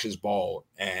wash his bowl.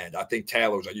 And I think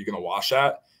Taylor was like, "You gonna wash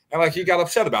that?" And he got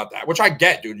upset about that, which I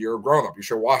get, dude. You're a grown up. You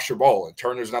should wash your bowl. And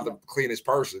Turner's not the cleanest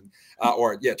person.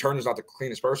 Turner's not the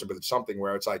cleanest person, but it's something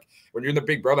where it's when you're in the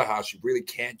Big Brother house, you really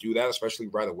can't do that, especially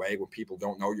right away when people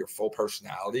don't know your full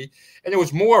personality. And it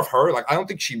was more of her. I don't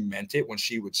think she meant it when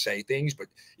she would say things, but,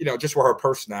 just for her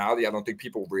personality, I don't think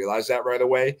people realize that right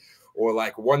away. Or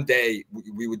one day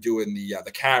we would do in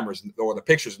the cameras or the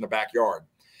pictures in the backyard,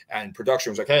 and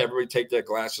production was like, "Hey, everybody take their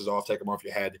glasses off, take them off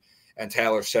your head." And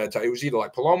Taylor said, it was either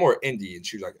Paloma or Indy. And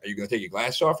she was like, "Are you going to take your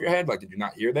glasses off your head? Did you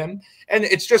not hear them?" And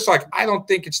it's just I don't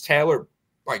think it's Taylor.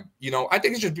 I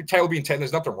think it's just Taylor being 10.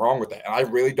 There's nothing wrong with that. And I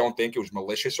really don't think it was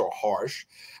malicious or harsh.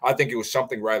 I think it was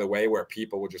something right away where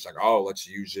people were just "Oh, let's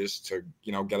use this to,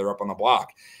 get her up on the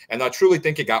block." And I truly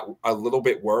think it got a little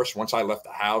bit worse once I left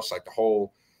the house, the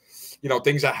whole,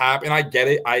 things that happen. I get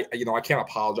it. I can't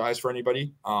apologize for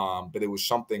anybody. But it was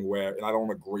something where, and I don't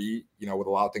agree, with a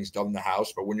lot of things done in the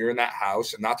house, but when you're in that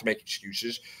house, and not to make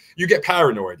excuses, you get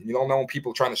paranoid and you don't know when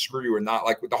people are trying to screw you or not.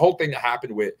 With the whole thing that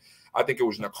happened with, I think it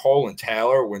was Nicole and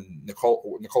Taylor, when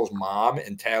Nicole's mom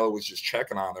and Taylor was just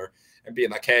checking on her and being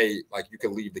like, "Hey, you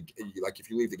could leave if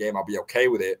you leave the game, I'll be okay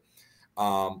with it."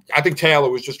 I think Taylor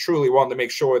was just truly wanting to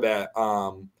make sure that,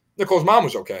 Nicole's mom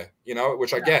was okay,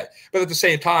 which I get. But at the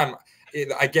same time,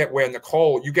 I get where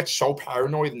Nicole, you get so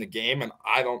paranoid in the game, and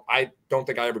I don't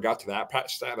think I ever got to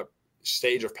that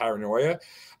stage of paranoia.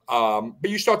 But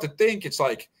you start to think it's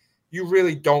you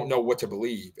really don't know what to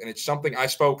believe, and it's something I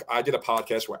did a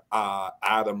podcast with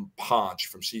Adam Ponch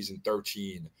from season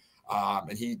 13, and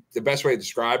the best way to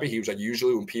describe it, he was like,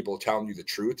 usually when people are telling you the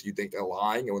truth, you think they're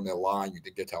lying, and when they're lying, you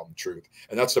think they're telling the truth,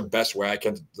 and that's the best way I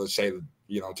can say,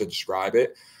 to describe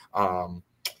it.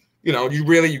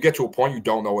 You get to a point you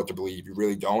don't know what to believe. You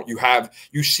really don't.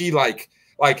 You see like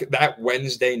that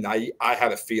Wednesday night, I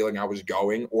had a feeling I was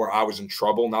going, or I was in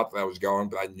trouble. Not that I was going,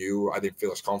 but I knew I didn't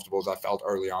feel as comfortable as I felt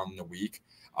early on in the week.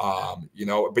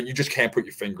 But you just can't put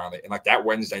your finger on it. And that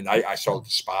Wednesday night, I saw the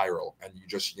spiral, and you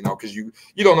just, because you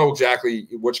don't know exactly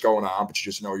what's going on, but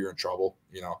you just know you're in trouble,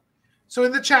 So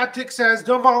in the chat, Dick says,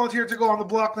 "Don't volunteer to go on the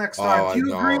block next time." Do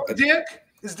you agree with Dick?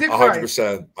 It's different.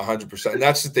 100%, 100%. And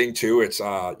that's the thing too. It's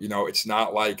it's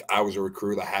not like I was a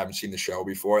recruit. I haven't seen the show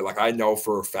before. Like I know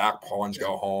for a fact pawns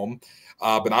go home.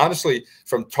 But honestly,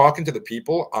 from talking to the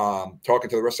people, talking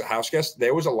to the rest of the house guests,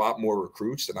 there was a lot more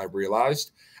recruits than I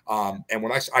realized. And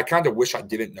when I kind of wish I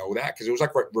didn't know that because it was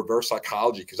like reverse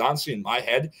psychology. Because honestly, in my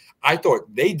head, I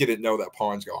thought they didn't know that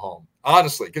pawns go home.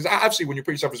 Honestly, because obviously when you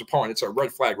put yourself as a pawn, it's a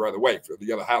red flag right away for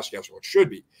the other house guests, or it should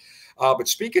be. But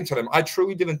speaking to them, I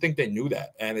truly didn't think they knew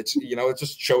that. And it's, it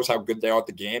just shows how good they are at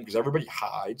the game because everybody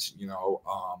hides,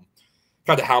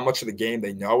 kind of how much of the game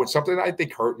they know. And something that I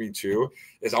think hurt me too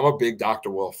is I'm a big Dr.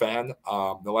 Will fan.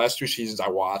 The last 2 seasons I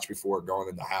watched before going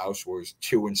in the house was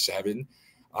 2 and 7,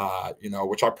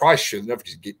 which I probably shouldn't have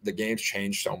because the game's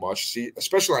changed so much.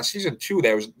 Especially on season 2,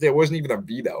 there wasn't even a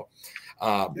veto,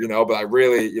 but I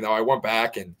really, I went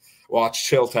back and watched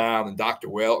Chilltown and Dr.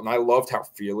 Will, and I loved how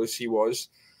fearless he was.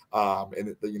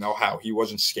 And how he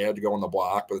wasn't scared to go on the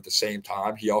block, but at the same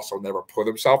time, he also never put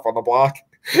himself on the block.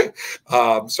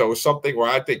 So it was something where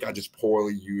I think I just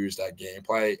poorly used that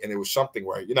gameplay. And it was something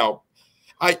where,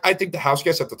 I think the house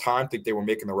guests at the time think they were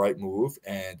making the right move.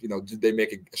 And, did they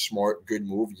make a smart, good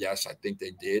move? Yes, I think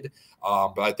they did.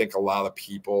 But I think a lot of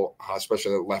people,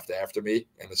 especially that left after me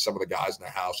and some of the guys in the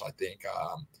house, I think,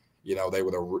 they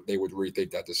would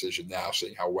rethink that decision now,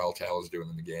 seeing how well Taylor's doing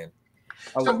in the game.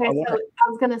 Okay, so I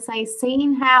was going to say,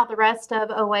 seeing how the rest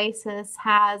of Oasis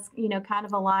has, kind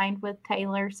of aligned with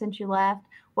Taylor since you left,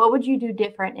 what would you do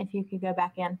different if you could go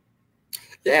back in?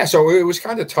 Yeah, so it was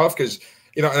kind of tough because,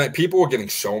 and people were getting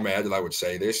so mad that I would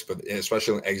say this, but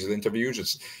especially in exit interviews,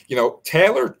 it's,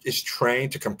 Taylor is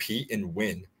trained to compete and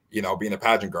win. Being a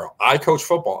pageant girl. I coach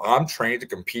football. I'm trained to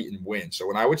compete and win. So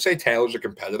when I would say Taylor's a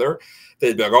competitor,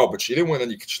 they'd be like, "Oh, but she didn't win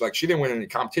any. She didn't win any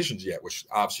competitions yet." Which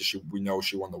obviously we know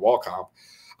she won the wall comp.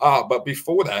 But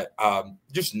before that,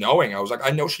 just knowing, I was like,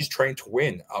 I know she's trained to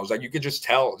win. I was like, you could just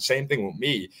tell. The same thing with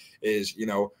me is,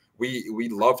 we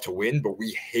love to win, but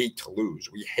we hate to lose.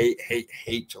 We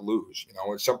hate to lose.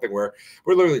 It's something where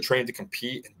we're literally trained to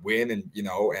compete and win, and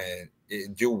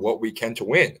and do what we can to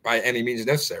win by any means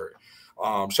necessary.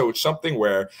 So it's something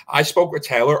where I spoke with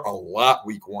Taylor a lot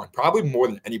week 1, probably more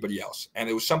than anybody else. And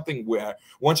it was something where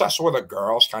once I saw the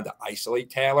girls kind of isolate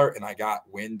Taylor and I got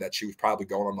wind that she was probably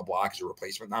going on the block as a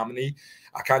replacement nominee,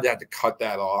 I kind of had to cut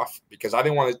that off because I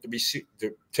didn't want it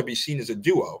to be seen as a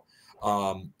duo.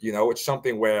 It's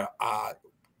something where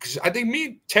because I think me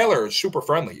and Taylor are super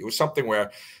friendly. It was something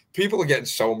where people are getting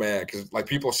so mad because like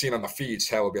people seeing on the feeds,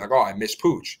 Taylor will be like, "Oh, I miss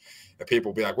Pooch." And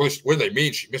people be like, what do they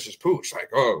mean she misses Pooch?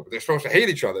 Like, oh, they're supposed to hate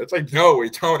each other. It's like, no,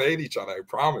 we don't hate each other, I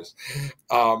promise.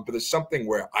 But it's something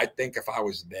where I think if I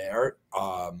was there,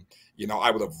 I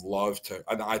would have loved to.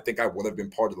 And I think I would have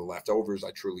been part of the leftovers. I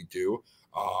truly do.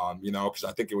 Because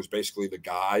I think it was basically the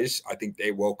guys. I think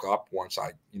they woke up once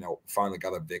I, finally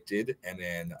got evicted. And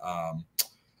then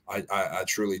I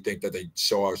truly think that they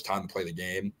saw it was time to play the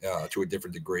game to a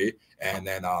different degree. And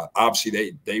then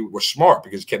obviously they were smart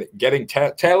because getting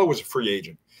Taylor was a free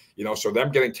agent, so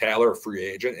them getting Taylor a free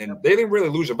agent, and they didn't really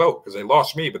lose a vote because they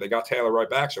lost me, but they got Taylor right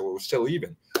back. So it was still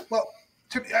even. Well,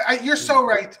 you're so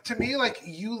right. To me, like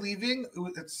you leaving,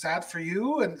 it's sad for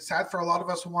you and sad for a lot of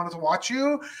us who wanted to watch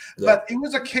you, but it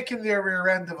was a kick in the rear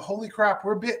end of holy crap.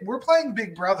 We're playing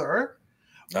Big Brother.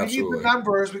 We need the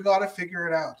numbers. We got to figure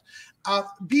it out.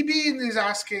 BB is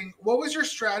asking, what was your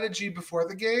strategy before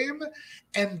the game,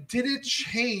 and did it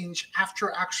change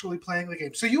after actually playing the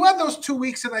game? So you had those 2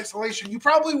 weeks in isolation. You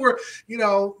probably were,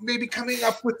 maybe coming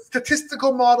up with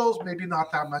statistical models, maybe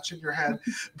not that much in your head,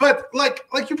 but like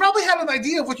you probably had an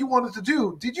idea of what you wanted to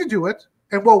do. Did you do it,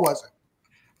 and what was it?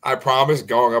 I promise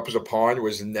going up as a pawn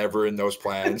was never in those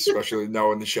plans, especially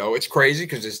knowing the show. It's crazy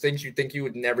because there's things you think you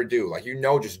would never do. Like,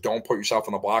 just don't put yourself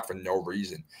on the block for no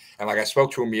reason. And like I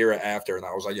spoke to Amira after and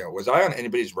I was like, was I on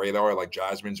anybody's radar like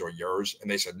Jasmine's or yours? And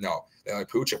they said, no. They're like,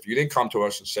 Pooch, if you didn't come to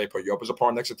us and say, put you up as a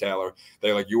pawn next to Taylor,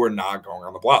 they're like, you were not going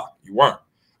on the block. You weren't.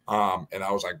 And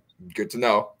I was like, good to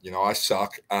know. I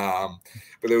suck.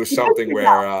 But it was something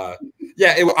where,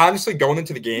 it honestly going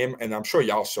into the game, and I'm sure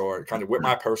y'all saw it, kind of with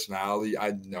my personality,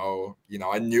 I knew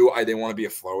I didn't want to be a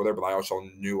floater, but I also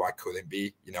knew I couldn't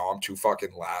be. I'm too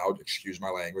fucking loud. Excuse my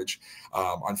language.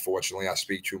 Unfortunately, I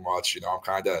speak too much.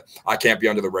 I can't be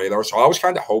under the radar. So I was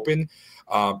kind of hoping,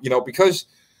 because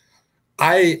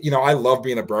I love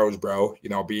being a bro's bro,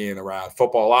 being around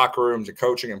football locker rooms and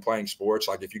coaching and playing sports.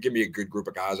 Like if you give me a good group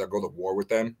of guys, I'll go to war with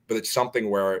them. But it's something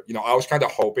where, I was kind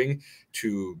of hoping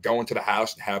to go into the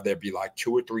house and have there be like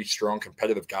 2 or 3 strong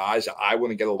competitive guys that I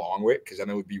wouldn't get along with, because then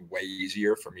it would be way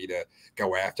easier for me to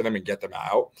go after them and get them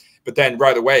out. But then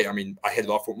right away, I hit it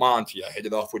off with Monty. I hit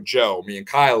it off with Joe. Me and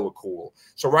Kyle were cool.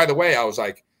 So right away, I was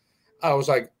like,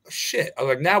 shit. I was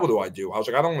like, now what do I do? I was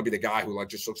like, I don't want to be the guy who like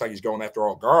just looks like he's going after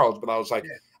all girls. But I was like,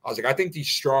 I think these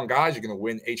strong guys are going to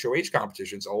win HOH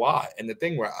competitions a lot. And the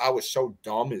thing where I was so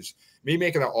dumb is me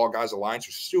making an all guys alliance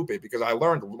was stupid, because I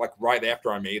learned like right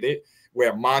after I made it,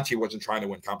 where Monty wasn't trying to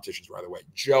win competitions right away.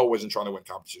 Joe wasn't trying to win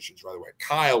competitions right away.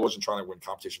 Kyle wasn't trying to win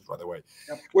competitions right away,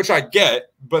 which I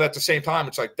get. But at the same time,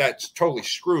 it's like that's totally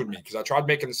screwed me, because I tried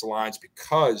making this alliance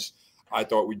because I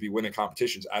thought we'd be winning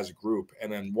competitions as a group. And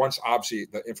then once obviously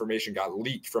the information got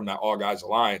leaked from that All Guys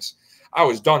Alliance, I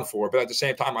was done for. But at the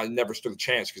same time, I never stood a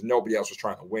chance because nobody else was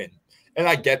trying to win. And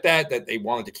I get that they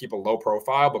wanted to keep a low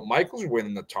profile, but Michael's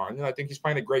winning a ton, and I think he's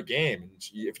playing a great game. And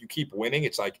if you keep winning,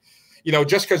 it's like,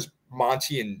 just because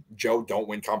Monty and Joe don't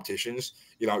win competitions,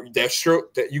 they're sure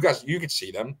that you could see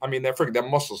them. They're freaking, their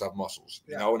muscles have muscles,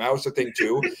 and that was the thing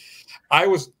too. I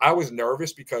was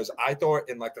nervous because I thought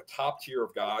in like the top tier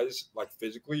of guys, like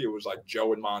physically, it was like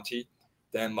Joe and Monty,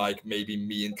 then like maybe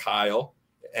me and Kyle,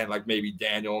 and like maybe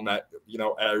Daniel in that,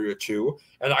 area too.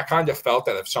 And I kind of felt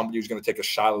that if somebody was going to take a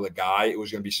shot at the guy, it was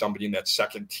going to be somebody in that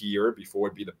second tier before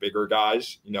it'd be the bigger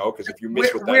guys, because if you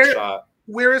miss with that shot.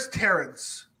 Where is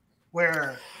Terrence?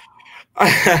 Where?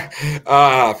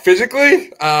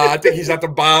 Physically, I think he's at the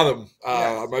bottom.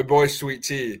 My boy Sweet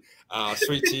Tea.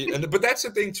 But that's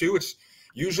the thing too. It's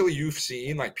usually you've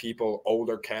seen like people,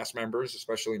 older cast members,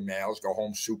 especially males, go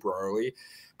home super early.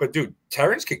 But dude,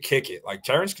 Terrence could kick it. Like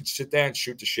Terrence could sit there and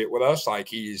shoot the shit with us like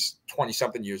he's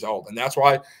 20-something years old. And that's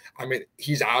why,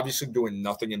 he's obviously doing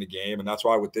nothing in the game. And that's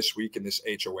why with this week in this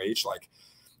HOH, like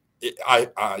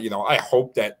I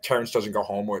hope that Terrence doesn't go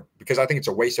home because I think it's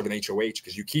a waste of an HOH,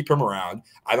 because you keep him around.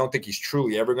 I don't think he's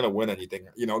truly ever going to win anything.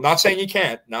 Not saying he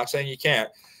can't,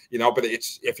 but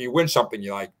it's, if you win something,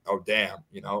 you're like, oh damn,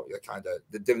 you kind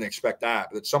of didn't expect that.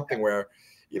 But it's something where,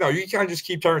 you kind of just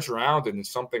keep Terrence around, and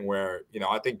it's something where,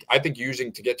 I think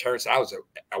using to get Terrence out is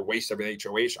a waste of an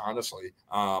HOH, honestly.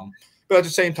 But at the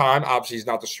same time, obviously he's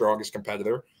not the strongest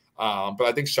competitor. But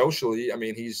I think socially,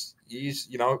 he's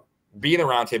being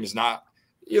around him is not,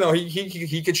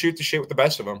 he could shoot the shit with the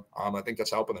best of them. I think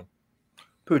that's helping him.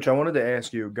 Pooch, I wanted to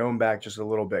ask you, going back just a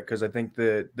little bit, because I think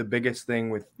the biggest thing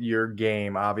with your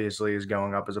game, obviously, is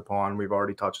going up as a pawn. We've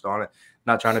already touched on it.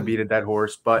 Not trying to beat a dead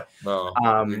horse, but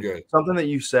something that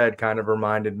you said kind of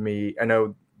reminded me. I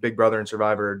know Big Brother and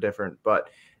Survivor are different, but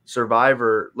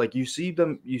Survivor, like you see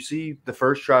the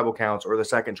first tribal council or the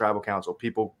second tribal council,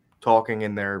 people talking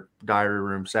in their diary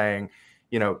room saying,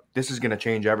 this is going to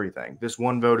change everything. This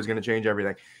one vote is going to change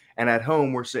everything. And at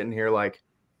home, we're sitting here like,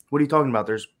 what are you talking about?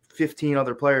 There's 15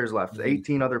 other players left,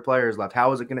 18 other players left.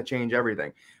 How is it going to change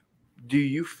everything? Do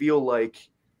you feel like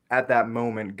at that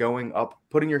moment, going up,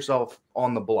 putting yourself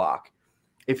on the block,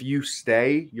 if you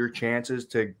stay, your chances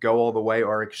to go all the way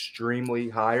are extremely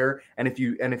higher? And if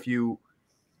you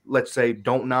let's say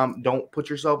don't put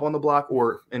yourself on the block,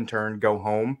 or in turn go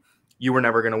home, you were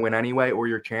never going to win anyway, or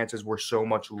your chances were so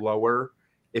much lower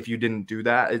if you didn't do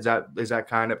that? Is that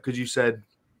kind of, because you said,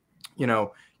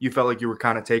 you felt like you were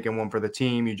kind of taking one for the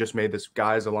team. You just made this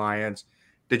guys alliance.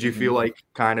 Did you feel like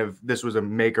kind of this was a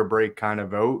make or break kind of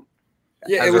vote?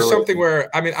 Yeah, it was something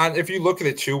where, if you look at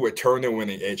it too, with Turner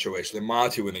winning HOH, then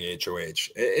Monty winning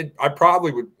HOH, I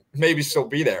probably would maybe still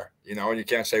be there, and you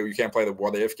can't say you can't play the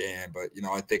what if game, but,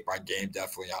 I think my game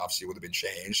definitely obviously would have been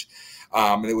changed.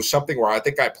 And it was something where I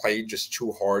think I played just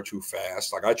too hard, too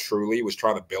fast. Like I truly was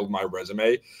trying to build my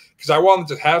resume because I wanted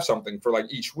to have something for like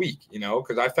each week,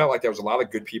 because I felt like there was a lot of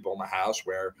good people in the house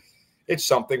where it's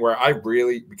something where I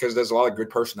really, because there's a lot of good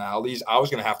personalities, I was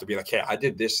going to have to be like, hey, I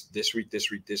did this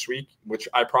week, which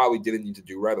I probably didn't need to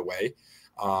do right away.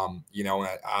 And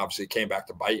it obviously came back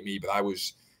to bite me, but I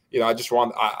was,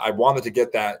 I wanted to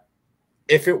get that.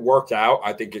 If it worked out,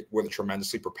 I think it would have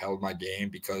tremendously propelled my game,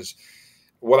 because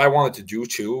what I wanted to do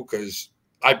too, because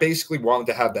I basically wanted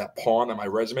to have that pawn on my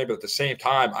resume, but at the same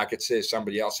time, I could say to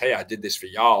somebody else, hey, I did this for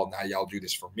y'all. Now y'all do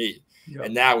this for me. Yep.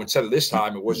 And now instead of this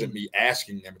time, it wasn't me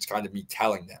asking them. It's kind of me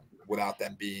telling them without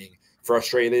them being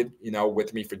frustrated,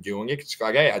 with me for doing it. It's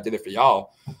like, hey, I did it for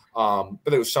y'all.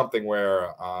 But it was something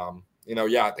where,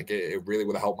 yeah, I think it really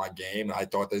would have helped my game. And I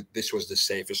thought that this was the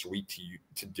safest week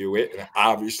to do it, and it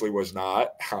obviously was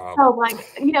not. So, like,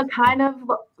 kind of,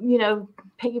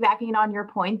 piggybacking on your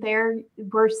point there,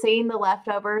 we're seeing the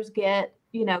leftovers get,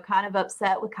 kind of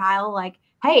upset with Kyle, like,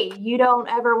 hey, you don't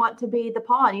ever want to be the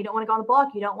pawn. You don't want to go on the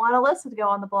block. You don't want Alyssa to go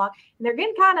on the block. And they're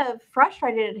getting kind of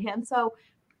frustrated at him. So,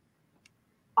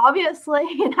 obviously,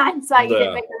 in hindsight, you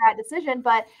didn't make the right decision,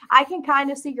 but I can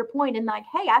kind of see your point in like,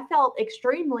 hey, I felt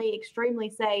extremely, extremely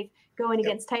safe going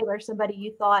against Taylor, somebody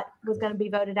you thought was going to be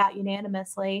voted out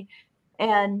unanimously.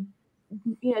 And,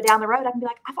 down the road, I can be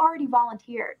like, I've already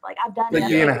volunteered. Like, I've done it.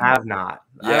 Being a have-not.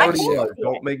 Yes,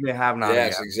 don't make me a have-not.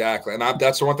 Yes, again. exactly. And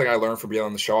that's the one thing I learned from being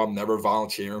on the show. I'm never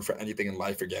volunteering for anything in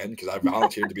life again, because I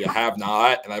volunteered to be a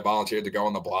have-not and I volunteered to go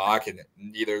on the block, and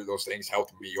neither of those things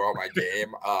helped me or my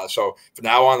game. So from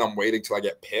now on, I'm waiting till I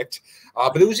get picked.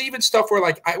 But it was even stuff where,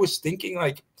 like, I was thinking,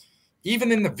 like,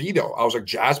 even in the veto, I was like,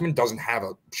 Jasmine doesn't have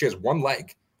she has one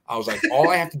leg. I was like, all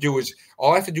I have to do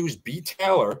is beat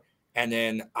Taylor. And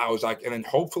then I was like, and then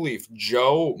hopefully if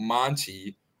Joe,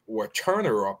 Monty, or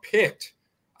Turner are picked,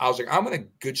 I was like, I'm in a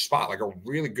good spot, like a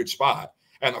really good spot.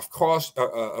 And of course,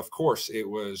 it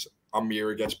was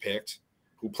Amira gets picked,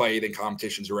 who played in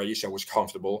competitions already, so was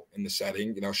comfortable in the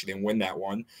setting. She didn't win that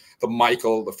one. The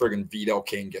Michael, the friggin' veto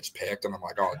king, gets picked, and I'm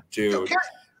like, oh, dude. Okay.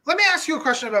 Let me ask you a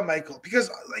question about Michael, because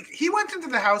like he went into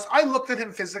the house. I looked at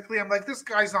him physically. I'm like, this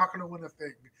guy's not going to win a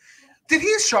thing. Did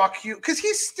he shock you? Because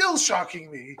he's still shocking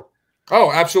me. Oh,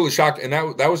 absolutely shocked. And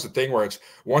that was the thing where it's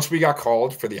once we got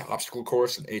called for the obstacle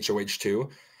course in HOH2,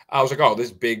 I was like, oh,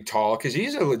 this big, tall, because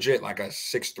he's a legit like a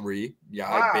 6'3". Yeah,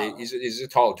 wow. He's a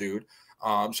tall dude.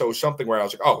 So it was something where I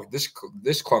was like, oh,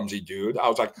 this clumsy dude. I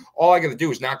was like, all I got to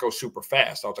do is not go super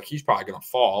fast. I was like, he's probably going to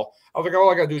fall. I was like, all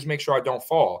I got to do is make sure I don't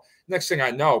fall. Next thing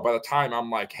I know, by the time I'm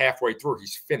like halfway through,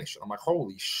 he's finished. And I'm like,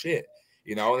 holy shit.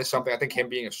 And it's something, I think him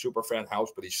being a super fan house,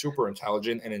 but he's super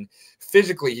intelligent. And then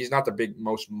physically, he's not the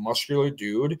most muscular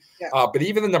dude. Yeah. But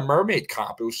even in the mermaid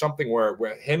comp, it was something where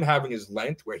him having his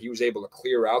length, where he was able to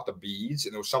clear out the beads.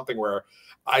 And it was something where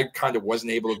I kind of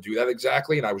wasn't able to do that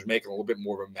exactly. And I was making a little bit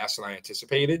more of a mess than I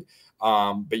anticipated.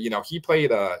 But, he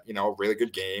played a really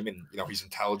good game, and, he's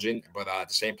intelligent. But at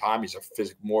the same time, he's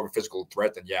more of a physical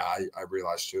threat than, I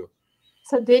realized too.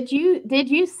 So did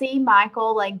you see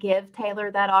Michael like give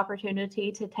Taylor that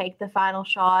opportunity to take the final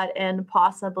shot and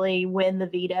possibly win the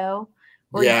veto?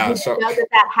 Or yeah. Did you know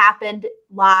that happened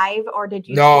live, or did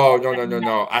you?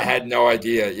 No. I had no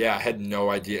idea. Yeah, I had no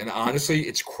idea. And honestly,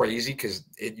 it's crazy because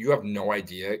you have no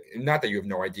idea. Not that you have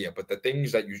no idea, but the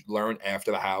things that you learn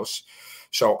after the house.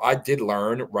 So I did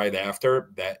learn right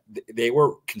after that they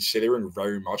were considering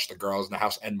very much, the girls in the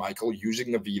house and Michael,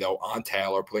 using the veto on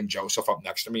Taylor, putting Joseph up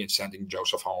next to me and sending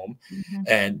Joseph home. Mm-hmm.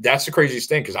 And that's the craziest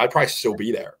thing, because I'd probably still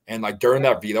be there. And like during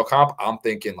that veto comp, I'm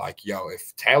thinking like, yo,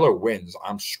 if Taylor wins,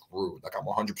 I'm screwed. Like I'm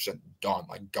 100% done,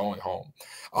 like going home.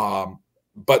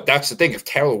 But that's the thing. If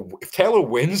Taylor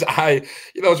wins,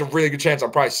 there's a really good chance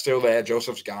I'm probably still there.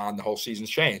 Joseph's gone. The whole season's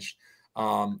changed.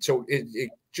 So it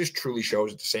just truly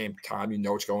shows at the same time,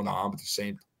 what's going on, but at the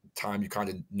same time, you kind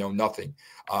of know nothing.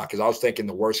 Because I was thinking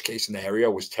the worst case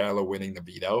scenario was Taylor winning the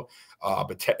veto.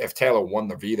 But if Taylor won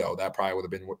the veto, that probably would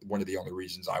have been one of the only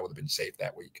reasons I would have been safe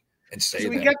that week and stay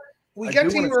there. We get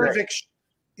to your eviction.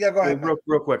 Yeah, go ahead.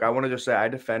 Real quick, I want to just say I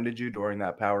defended you during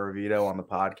that power veto on the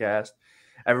podcast.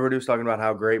 Everybody was talking about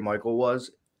how great Michael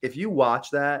was. If you watch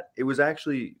that, it was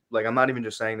actually like, I'm not even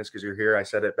just saying this because you're here. I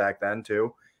said it back then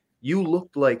too. You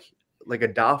looked like a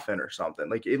dolphin or something.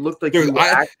 Like it looked like, dude,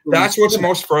 that's what's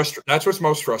most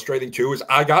frustrating too, is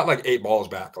I got like 8 balls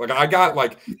back. Like I got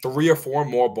like 3 or 4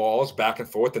 more balls back and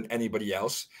forth than anybody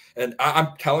else. And I'm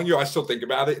telling you, I still think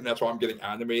about it. And that's why I'm getting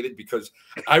animated, because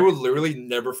I would literally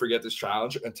never forget this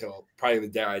challenge until probably the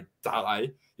day I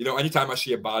die. Anytime I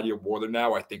see a body of water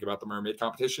now, I think about the mermaid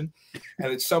competition.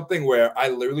 And it's something where I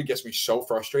literally gets me so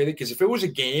frustrated, because if it was a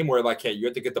game where like, hey, you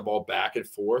have to get the ball back and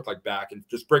forth, like back and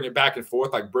just bring it back and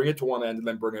forth, like bring it to one end and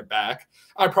then bring it back,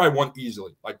 I probably won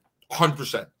easily, like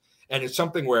 100%. And it's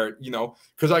something where,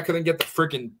 because I couldn't get the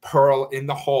freaking pearl in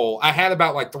the hole. I had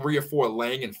about like 3 or 4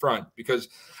 laying in front, because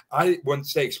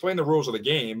once they explained the rules of the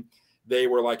game, they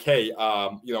were like, hey,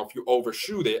 if you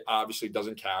overshoot it, obviously it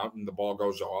doesn't count and the ball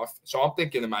goes off. So I'm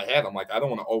thinking in my head, I'm like, I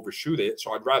don't want to overshoot it.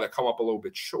 So I'd rather come up a little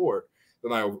bit short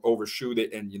than I overshoot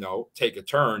it and, take a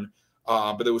turn.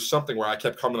 But it was something where I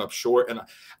kept coming up short. And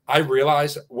I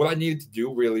realized what I needed to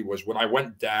do really was, when I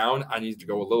went down, I needed to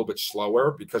go a little bit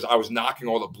slower, because I was knocking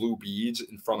all the blue beads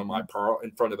in front of my pearl,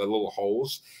 in front of the little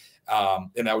holes.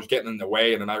 And I was getting in the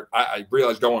way. And then I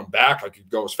realized going back, I could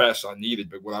go as fast as I needed.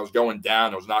 But when I was going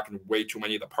down, I was knocking way too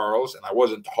many of the pearls, and I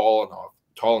wasn't tall enough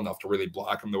tall enough to really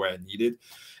block him the way I needed.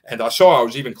 And I saw I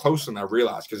was even closer than I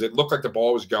realized because it looked like the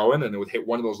ball was going and it would hit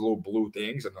one of those little blue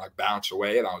things and like bounce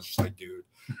away. And I was just like, dude,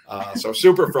 so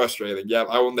super frustrating. Yeah,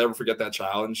 I will never forget that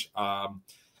challenge.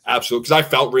 Absolutely, because I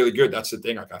felt really good. That's the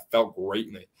thing. Like I felt great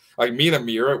in it. Like me and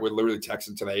Amira were literally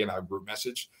texting today in our group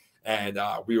message, and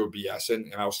we were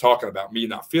BSing, and I was talking about me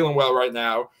not feeling well right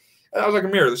now. And I was like,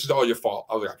 Amira, this is all your fault.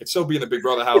 I was like, I could still be in the Big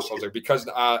Brother house. I was like, because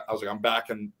I was like, I'm back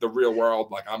in the real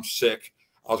world. Like I'm sick.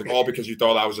 I was like, all because you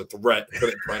thought I was a threat.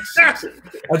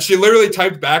 And she literally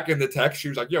typed back in the text. She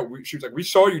was like, she was like, we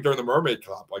saw you during the Mermaid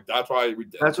Club. Like that's why we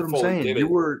did. That's what I'm saying. You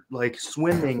were like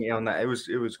swimming on that. It was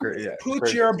great. Yeah,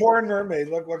 Pooch, you're a born mermaid.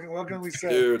 Look, what can we say?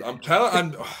 Dude, I'm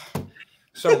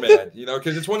so mad,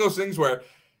 because it's one of those things where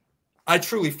I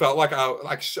truly felt like I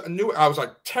was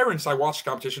like Terrence. I watched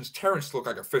competitions. Terrence looked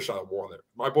like a fish out of water.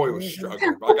 My boy was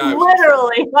struggling. My guy was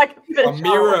literally like a fish.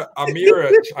 Amira.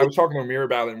 I was talking to Amira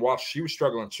about it and watched. She was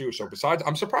struggling too. So besides,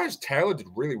 I'm surprised Taylor did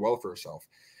really well for herself.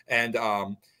 And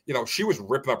she was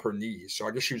ripping up her knees. So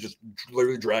I guess she was just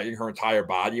literally dragging her entire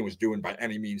body and was doing by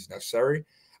any means necessary.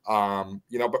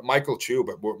 But Michael too.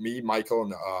 But with me,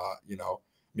 Michael,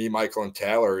 and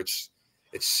Taylor, it's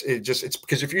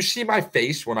because if you see my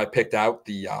face when I picked out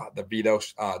the veto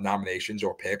nominations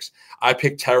or picks, I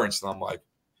picked Terrence, and I'm like,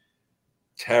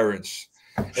 Terrence,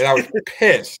 and I was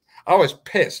pissed. I was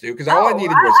pissed, dude, because all I needed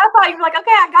was. I thought you were like, okay,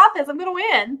 I got this. I'm gonna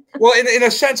win. Well, in a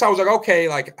sense, I was like, okay,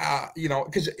 like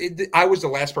because I was the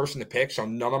last person to pick, so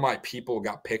none of my people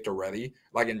got picked already,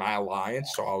 like in my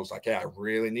alliance. So I was like, yeah, I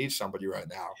really need somebody right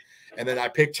now. And then I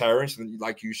picked Terrence, and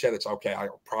like you said, it's okay.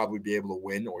 I'll probably be able to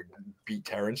win or beat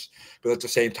Terrence. But at the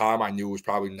same time, I knew it was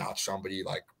probably not somebody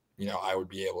like, I would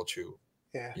be able to,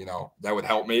 that would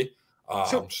help me.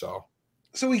 So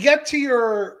we get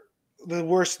to the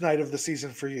worst night of the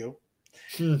season for you.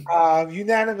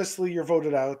 Unanimously, you're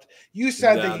voted out. You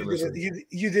said that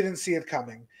you didn't see it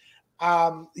coming.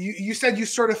 You said you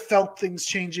sort of felt things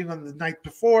changing on the night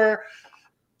before.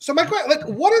 So my question, like,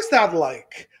 what is that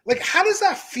like? Like, how does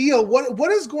that feel?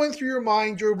 What is going through your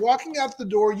mind? You're walking out the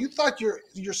door. You thought you're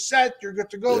set. You're good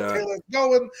to go. Yeah. Taylor's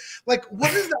going. Like,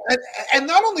 what is that? And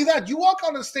not only that, you walk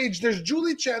on a stage. There's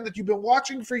Julie Chen that you've been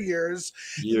watching for years.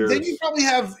 Then you probably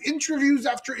have interviews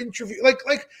after interview. Like,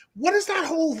 what is that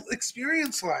whole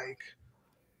experience like?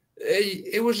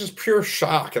 It was just pure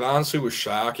shock, and honestly was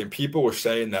shock. And people were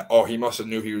saying that, oh, he must have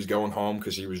knew he was going home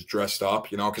because he was dressed up,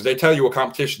 because they tell you what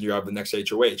competition you have the next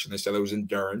HOH, and they said it was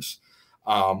endurance.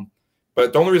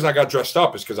 But the only reason I got dressed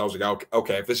up is because I was like,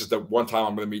 okay, if this is the one time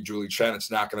I'm going to meet Julie Chen,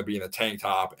 it's not going to be in a tank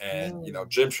top and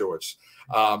gym shorts.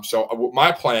 So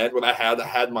my plan, when I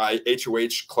had my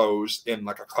HOH clothes in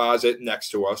like a closet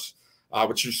next to us,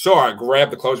 which you saw, I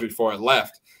grabbed the clothes before I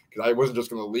left because I wasn't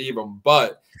just going to leave them.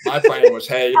 But my plan was,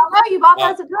 hey, hello, you bought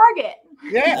those at Target.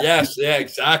 Yeah. Yes. Yeah.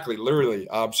 Exactly. Literally.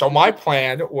 So my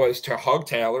plan was to hug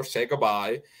Taylor, say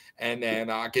goodbye, and then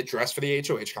get dressed for the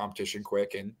HOH competition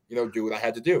quick and do what I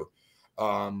had to do.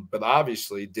 But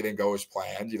obviously didn't go as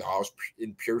planned. I was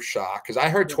in pure shock because I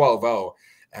heard 12-0,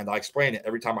 and I explain it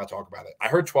every time I talk about it. I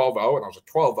heard 12-0, and I was like,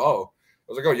 12-0. I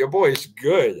was like, oh, your boy's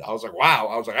good. I was like, wow.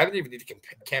 I was like, I didn't even need to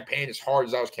campaign as hard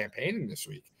as I was campaigning this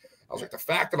week. I was like, the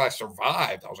fact that I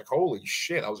survived, I was like, holy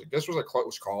shit. I was like, this was a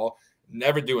close call.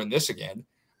 Never doing this again.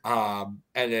 And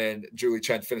then Julie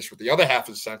Chen finished with the other half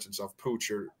of the sentence of Pooch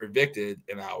or evicted.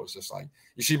 And I was just like,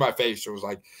 you see my face. It was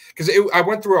like, because I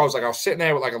went through, I was sitting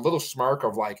there with like a little smirk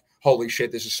of like, holy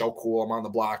shit, this is so cool. I'm on the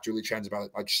block. Julie Chen's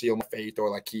about to like seal my faith or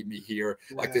like keep me here.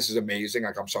 Yeah. Like, this is amazing.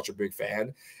 Like, I'm such a big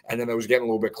fan. And then it was getting a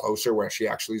little bit closer where she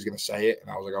actually is going to say it. And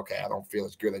I was like, okay, I don't feel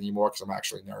as good anymore because I'm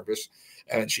actually nervous.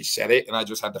 And then she said it. And I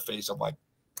just had the face of like,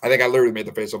 I think I literally made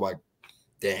the face of like,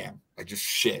 damn, like just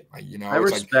shit. Like, I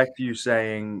respect you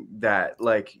saying that,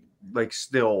 like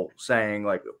still saying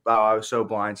like, oh, I was so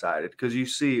blindsided, because you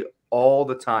see all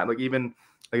the time, like even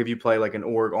like if you play like an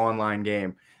org online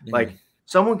game, like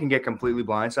someone can get completely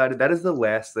blindsided. That is the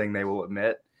last thing they will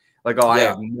admit. Like, oh, I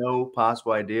have no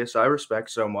possible idea. So I respect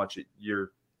so much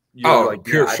you're like,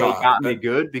 pure shot. They got me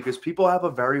good, because people have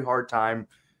a very hard time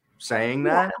saying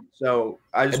that. So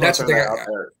I just want to put that out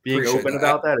there. Being open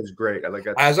about that is great. I like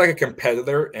that. As like a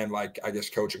competitor and like I guess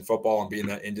coaching football and being in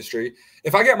that industry,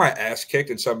 if I get my ass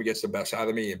kicked and somebody gets the best out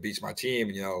of me and beats my team,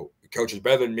 and the coach is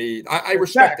better than me, I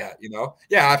respect that.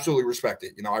 Yeah, I absolutely respect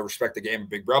it. I respect the game of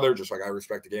Big Brother just like I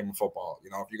respect the game of football.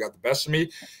 If you got the best of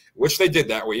me, which they did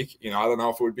that week, I don't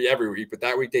know if it would be every week, but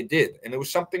that week they did. And it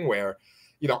was something where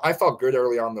I felt good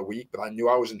early on in the week, but I knew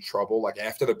I was in trouble. Like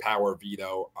after the power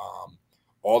veto,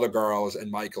 all the girls and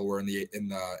Michael were in the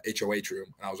HOH room.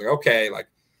 And I was like, okay, like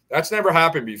That's never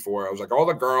happened before. I was like, all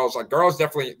the girls, like girls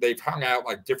definitely, they've hung out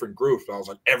like different groups. But I was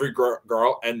like, every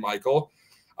girl and Michael.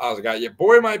 I was like, yeah,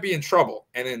 boy might be in trouble.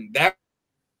 And then that,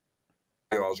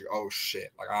 I was like, oh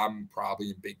shit, like I'm probably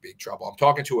in big trouble. I'm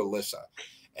talking to Alyssa.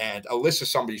 And Alyssa's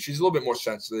somebody, she's a little bit more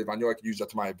sensitive. I knew I could use that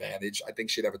to my advantage. I think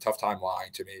she'd have a tough time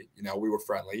lying to me. You know, we were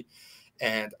friendly.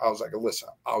 And I was like, Alyssa,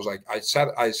 I was like, I sat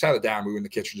her down. We were in the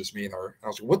kitchen, just me and her. And I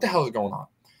was like, what the hell is going on?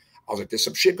 I was like, there's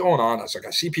some shit going on. I was like,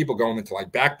 I see people going into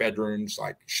like back bedrooms,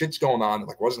 like shit's going on. It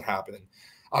like wasn't happening.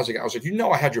 I was like, you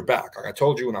know, I had your back. Like I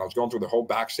told you when I was going through the whole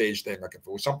backstage thing, like if it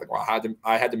was something, well,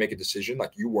 I had to make a decision.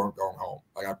 Like you weren't going home.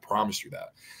 Like I promised you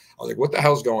that. I was like, what the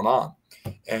hell's going on?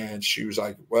 And she was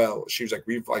like,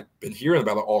 we've like been hearing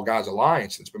about the All Guys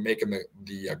Alliance. It's been making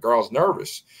the girls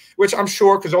nervous, which I'm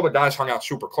sure because all the guys hung out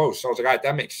super close. So I was like, all right,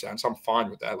 that makes sense. I'm fine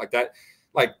with that.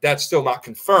 Like that's still not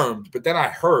confirmed. But then I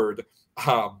heard,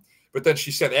 but then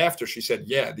she said,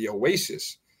 yeah, the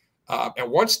Oasis.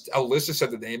 And once Alyssa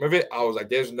said the name of it, I was like,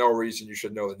 there's no reason you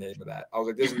should know the name of that. I was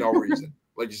like, there's no reason,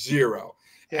 like zero.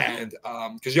 Yeah. And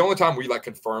because the only time we like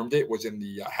confirmed it was in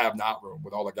the have not room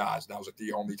with all the guys. And that was like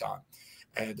the only time.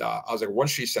 And I was like,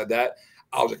 once she said that,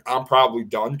 I was like, I'm probably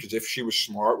done. Because if she was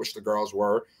smart, which the girls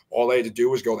were, all they had to do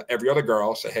was go to every other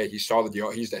girl, say, hey, he saw the deal.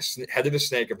 He's the head of the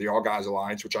snake of the All Guys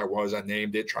Alliance, which I was. I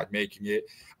named it, tried making it.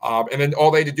 And then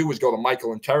all they had to do was go to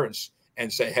Michael and Terrence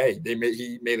and say, hey,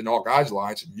 he made an All Guys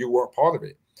Alliance and you weren't part of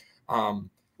it.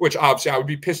 Which obviously I would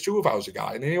be pissed too if I was a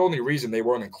guy. And the only reason they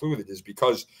weren't included is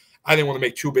because I didn't want to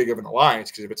make too big of an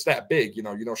alliance. Because if it's that big,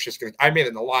 shit's going to – I made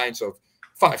an alliance of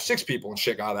 5-6 people and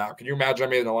shit got out. Can you imagine I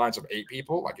made an alliance of 8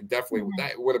 people? Like it definitely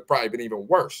that would have probably been even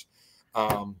worse.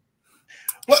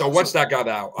 So once that got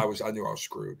out, I knew I was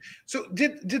screwed. So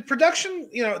did production,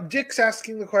 Dick's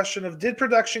asking the question of, did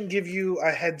production give you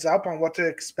a heads up on what to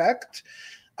expect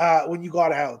when you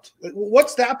got out? Like,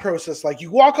 what's that process like?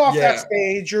 You walk off that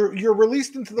stage, you're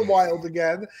released into the wild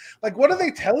again. Like, what do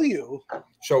they tell you?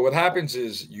 So what happens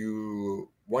is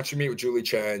once you meet with Julie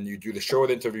Chen, you do the short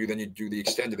interview, then you do the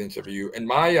extended interview. And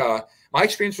my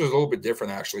experience was a little bit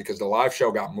different actually, because the live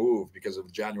show got moved because of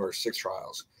the January 6th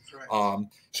trials. Right.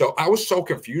 So I was so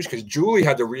confused because Julie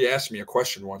had to re-ask me a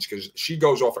question once because she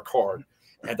goes off a card,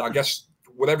 and I guess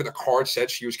whatever the card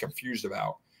said, she was confused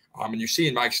about. And you see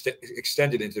in my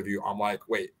extended interview, I'm like,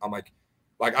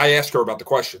 I asked her about the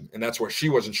question, and that's where she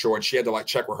wasn't sure, and she had to like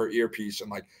check with her earpiece, and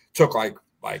like took like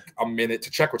a minute to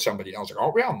check with somebody. And I was like,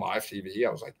 "Oh, we're on live TV."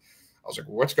 I was like,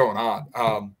 "What's going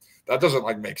on?" That doesn't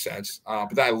like make sense.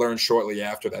 But then I learned shortly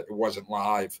after that it wasn't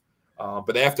live.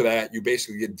 But after that, you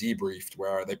basically get debriefed,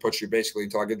 where they put you basically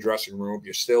into like a dressing room.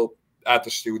 You're still at the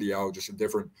studio, just a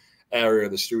different area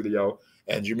of the studio,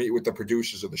 and you meet with the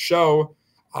producers of the show.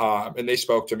 And they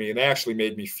spoke to me, and they actually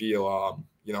made me feel, a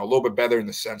little bit better in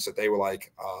the sense that they were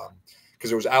like,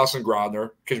 because it was Allison Grodner,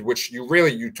 which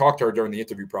you talk to her during the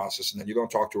interview process, and then you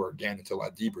don't talk to her again until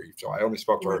that debrief. So I only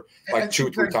spoke to her like and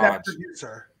 2-3 times.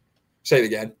 Producer. Say it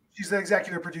again. She's the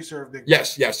executive producer of Big.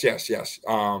 Yes.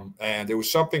 And it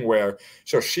was something where,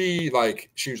 so she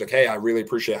was like, hey, I really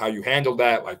appreciate how you handled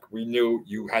that. Like we knew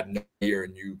you had no ear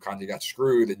and you kind of got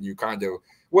screwed, and you kind of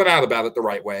went out about it the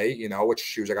right way, which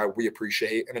she was like, we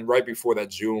appreciate. And then right before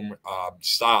that Zoom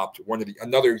stopped,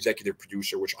 another executive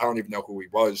producer, which I don't even know who he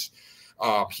was,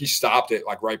 he stopped it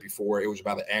like right before it was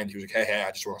about to end. He was like, hey,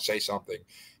 I just want to say something.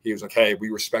 He was like, hey, we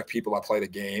respect people that play the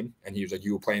game. And he was like,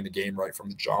 you were playing the game right from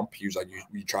the jump. He was like,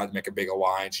 you tried to make a big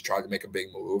alliance. You tried to make a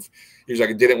big move. He was like,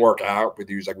 it didn't work out, but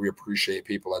he was like, we appreciate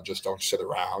people that just don't sit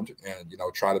around and,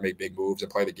 try to make big moves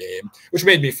and play the game, which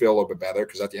made me feel a little bit better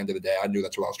because at the end of the day, I knew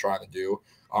that's what I was trying to do.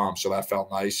 So that felt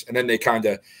nice. And then they kind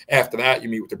of, after that, you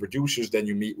meet with the producers, then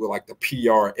you meet with like the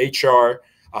PR, HR,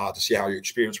 to see how your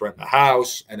experience went in the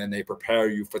house. And then they prepare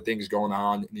you for things going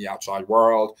on in the outside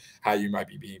world, how you might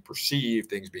be being perceived,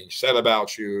 things being said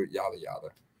about you, yada, yada.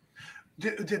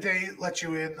 Did they let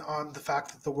you in on the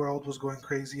fact that the world was going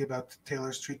crazy about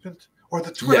Taylor's treatment? Or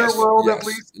the Twitter world, at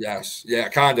least? Yes. Yeah,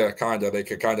 kind of. They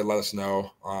could kind of let us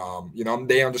know.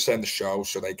 They understand the show,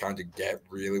 so they kind of get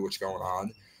really what's going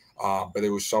on. But it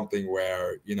was something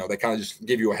where, they kind of just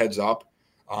give you a heads up.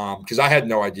 Because I had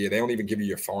no idea. They don't even give you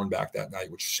your phone back that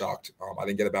night, which sucked. I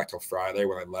didn't get it back till Friday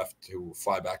when I left to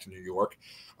fly back to New York,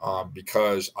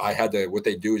 because I had to. What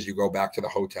they do is you go back to the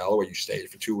hotel where you stayed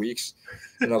for 2 weeks,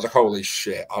 and I was like, "Holy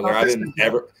shit!" I was like, "I didn't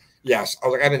ever." Yes, I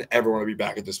was like, "I didn't ever want to be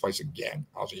back at this place again."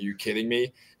 I was like, "Are you kidding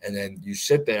me?" And then you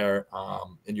sit there,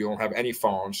 and you don't have any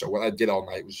phone. So what I did all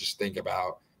night was just think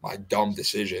about my dumb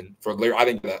decision. I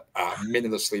didn't get a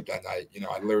minute of sleep that night.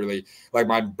 I literally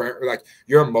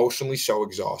you're emotionally so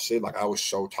exhausted. Like I was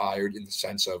so tired in the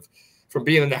sense of from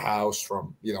being in the house,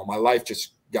 from my life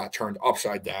just got turned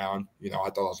upside down. You know, I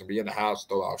thought I was going to be in the house,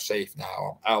 thought I was safe.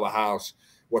 Now I'm out of the house.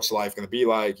 What's life going to be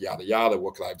like? Yada, yada.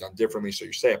 What could I have done differently? So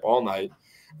you stay up all night.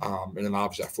 And then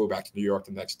obviously I flew back to New York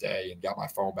the next day and got my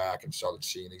phone back and started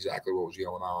seeing exactly what was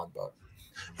going on. But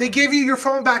they gave you your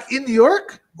phone back in New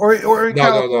York or in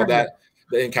California? No, that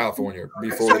in California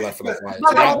before we left for the flight. But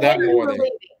So that when you were morning,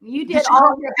 leaving, you did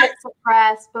all your bits of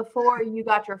press before you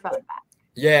got your phone back.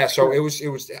 yeah. So it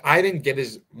was. I didn't get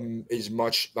as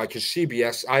much like because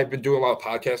CBS. I've been doing a lot of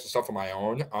podcasts and stuff on my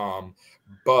own.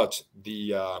 But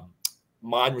the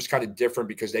mine was kind of different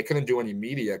because they couldn't do any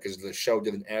media because the show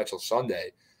didn't air till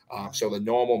Sunday. So the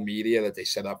normal media that they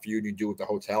set up for you and you do at the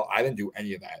hotel, I didn't do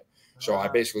any of that. So I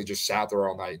basically just sat there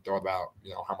all night and thought about,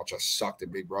 you know, how much I sucked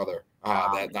at Big Brother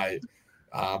that night.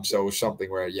 So it was something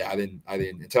where, I didn't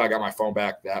until I got my phone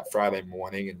back that Friday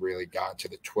morning and really got into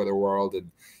the Twitter world and,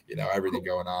 you know, everything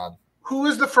going on. Who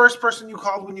was the first person you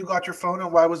called when you got your phone,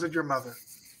 and why was it your mother?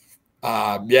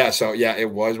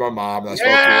 It was my mom. I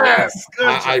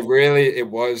it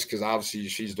was because obviously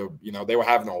she's the, you know, they were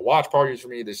having all watch parties for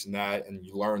me, this and that, and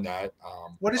you learn that.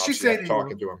 What did she say to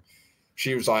talking to him?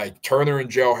 She was like, Turner and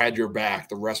Joe had your back.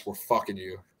 The rest were fucking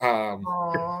you.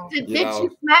 Did she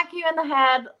smack you in the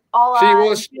head?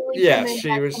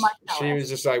 She was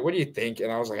just like, what do you think?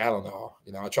 And I was like, I don't know.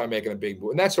 You know, I try making a big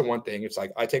move. And that's the one thing. It's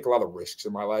like I take a lot of risks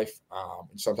in my life.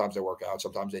 And sometimes they work out,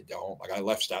 sometimes they don't. Like I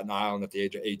left Staten Island at the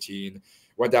age of 18,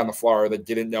 went down to Florida,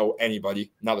 didn't know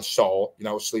anybody, not a soul, you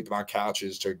know, sleeping on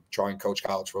couches to try and coach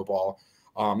college football.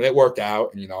 And it worked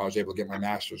out. And, you know, I was able to get my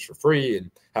master's for free and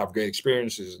have great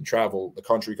experiences and travel the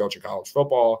country coaching college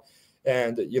football.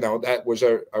 And, you know, that was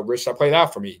a risk that played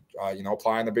out for me. You know,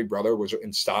 applying to Big Brother was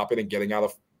and stopping and getting out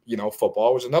of, you know,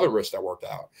 football was another risk that worked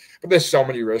out. But there's so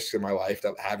many risks in my life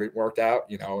that haven't worked out.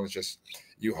 You know, it's just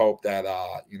you hope that,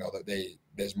 you know, that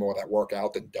there's more that work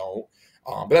out than don't.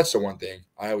 But that's the one thing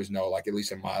I always know, like, at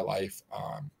least in my life,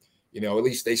 you know, at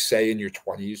least they say in your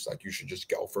 20s, like, you should just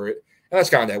go for it. And that's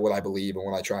kind of what I believe and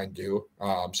what I try and do.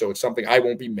 So it's something I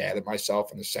won't be mad at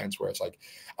myself in the sense where it's like,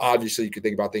 obviously you could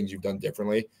think about things you've done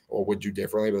differently or would do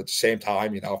differently. But at the same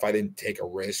time, you know, if I didn't take a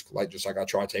risk, like just like I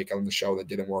tried taking on the show that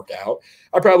didn't work out,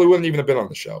 I probably wouldn't even have been on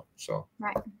the show. So,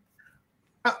 right.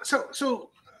 So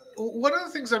one of the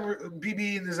things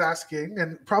BB is asking,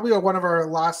 and probably one of our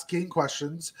last game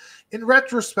questions, in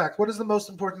retrospect, what is the most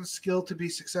important skill to be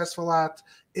successful at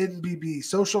in BB?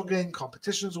 Social game,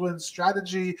 competitions wins,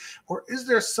 strategy, or is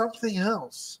there something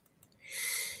else?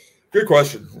 Good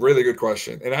question. Really good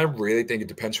question. And I really think it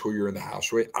depends who you're in the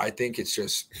house with. I think it's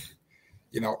just,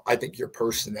 you know, I think your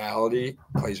personality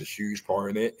plays a huge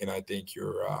part in it. And I think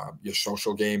your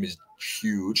social game is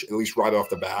huge, at least right off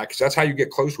the bat, because that's how you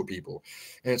get close with people.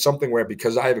 And it's something where,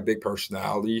 because I have a big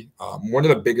personality, one of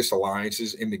the biggest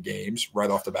alliances in the games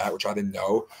right off the bat, which I didn't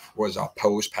know, was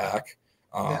Poe's Pack,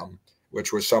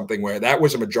 which was something where that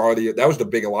was a majority. That was the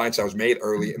big alliance that was made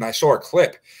early. And I saw a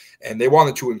clip and they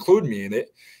wanted to include me in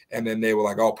it. And then they were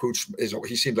like, oh, Pooch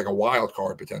he seems like a wild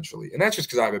card potentially. And that's just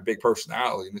because I have a big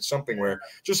personality. And it's something where,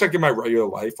 just like in my regular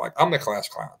life, like I'm the class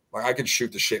clown. Like I can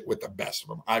shoot the shit with the best of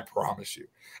them. I promise you.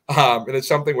 And it's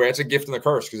something where it's a gift and a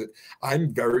curse because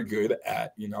I'm very good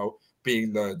at, you know,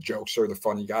 being the jokester, the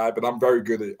funny guy, but I'm very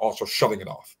good at also shutting it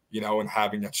off, you know, and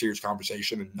having that serious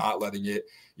conversation and not letting it,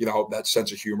 you know, that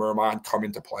sense of humor of mine come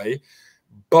into play.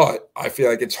 But I feel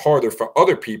like it's harder for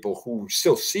other people who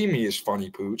still see me as funny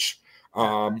Pooch,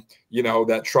 you know,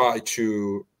 that try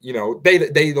to, you know,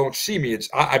 they don't see me.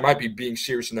 I might be being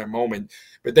serious in that moment,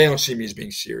 but they don't see me as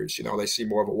being serious. You know, they see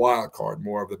more of a wild card,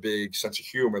 more of the big sense of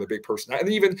humor, the big personality.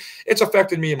 And even it's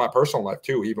affected me in my personal life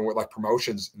too, even with like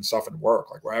promotions and stuff and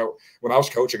work. Like when I was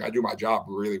coaching, I do my job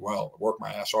really well, work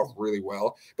my ass off really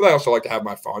well, but I also like to have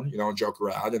my fun, you know, and joke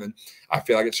around. And then I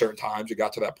feel like at certain times it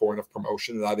got to that point of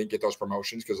promotion and I didn't get those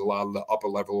promotions because a lot of the upper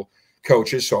level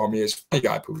coaches saw me as funny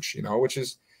guy Pooch, you know, which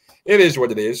is, it is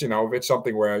what it is, you know. If it's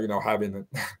something where, you know, having a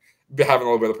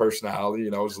little bit of personality, you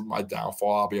know, is my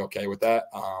downfall, I'll be okay with that.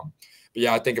 But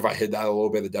yeah, I think if I hid that a little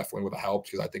bit, it definitely would have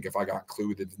helped because I think if I got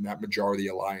included in that majority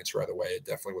alliance right away, it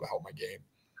definitely would have helped my game.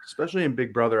 Especially in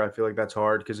Big Brother, I feel like that's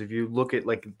hard because if you look at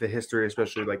like the history,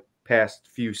 especially like past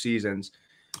few seasons,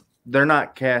 they're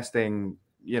not casting,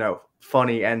 you know,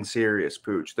 funny and serious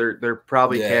Pooch. They're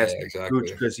probably casting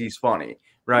Pooch because he's funny,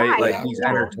 right? Like he's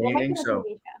entertaining. So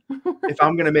if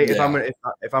I'm gonna make if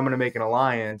I'm gonna make an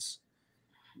alliance,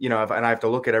 you know, and I have to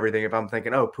look at everything, if I'm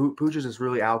thinking, oh, Pooch is this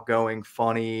really outgoing,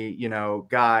 funny, you know,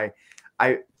 guy,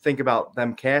 I think about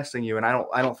them casting you, and I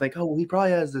don't think, oh, well, he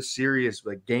probably has this serious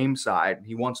like game side.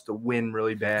 He wants to win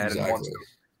really bad and wants to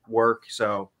work.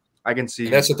 So I can see.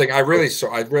 And that's the thing. I really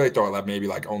thought that maybe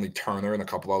like only Turner and a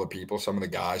couple other people, some of the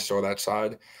guys saw that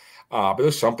side. But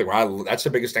there's something where that's the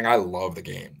biggest thing. I love the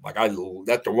game. Like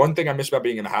that's the one thing I miss about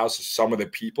being in the house is some of the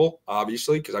people,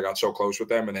 obviously, because I got so close with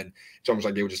them, and then it's almost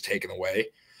like they were just taken away.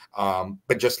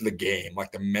 But just the game,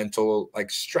 like the mental, like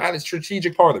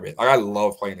strategic part of it. Like I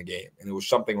love playing the game, and it was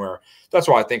something where that's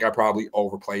why I think I probably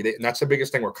overplayed it. And that's the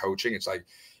biggest thing with coaching. It's like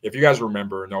if you guys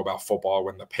remember and know about football,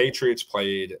 when the Patriots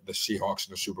played the Seahawks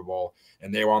in the Super Bowl,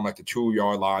 and they were on like the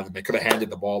 2-yard line, and they could have handed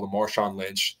the ball to Marshawn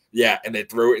Lynch, and they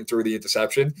threw it and threw the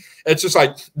interception. It's just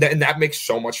like, and that makes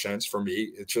so much sense for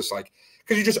me. It's just like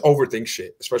because you just overthink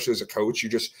shit, especially as a coach. You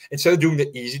just instead of doing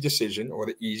the easy decision or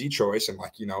the easy choice, and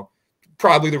like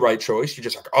probably the right choice. You're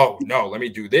just like, oh no, let me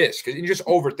do this because you just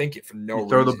overthink it for no reason.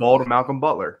 Throw the ball to Malcolm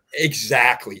Butler.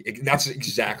 Exactly. That's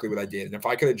exactly what I did. And if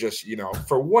I could have just,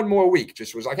 for one more week,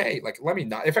 just was like, hey, like let me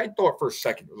not. If I thought for a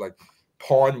second it was like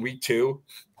pawn week 2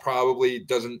 probably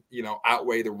doesn't,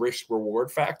 outweigh the risk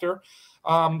reward factor.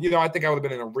 I think I would have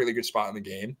been in a really good spot in the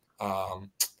game.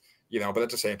 But at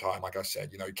the same time, like I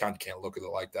said, you kind of can't look at it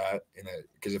like that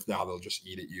because if not, they'll just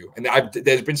eat at you. And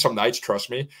there's been some nights, trust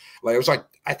me, like it was like,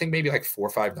 I think maybe like 4 or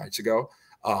 5 nights ago,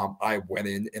 I went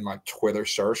in and like Twitter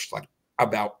searched like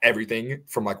about everything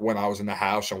from like when I was in the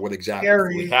house and what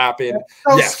exactly happened.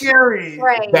 That's so scary.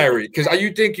 Right. Very. Because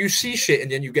you think you see shit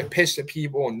and then you get pissed at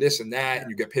people and this and that and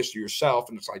you get pissed at yourself.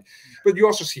 And it's like, but you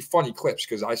also see funny clips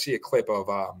because I see a clip of,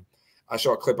 I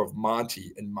saw a clip of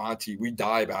Monty, and Monty, we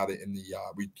die about it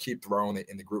we keep throwing it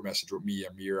in the group message with me,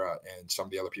 Amira, and some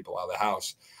of the other people out of the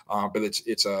house. But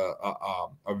it's a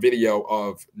video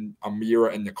of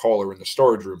Amira and Nicole are in the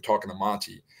storage room talking to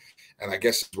Monty. And I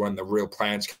guess when the real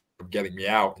plans of getting me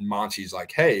out, and Monty's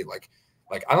like, hey, like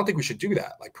I don't think we should do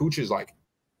that. Like Pooch is like,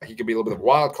 he could be a little bit of a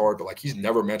wild card, but like he's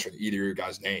never mentioned either of your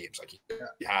guys' names. Like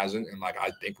he hasn't, and like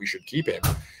I think we should keep him.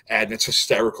 And it's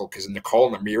hysterical because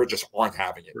Nicole and Amira just aren't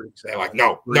having it. They're like,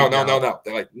 no. They're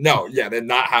like, no, they're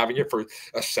not having it for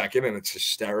a second, and it's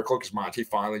hysterical because Monty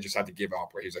finally just had to give up.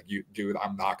 Where he's like, dude,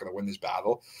 I'm not going to win this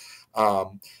battle.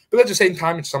 But at the same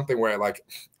time, it's something where like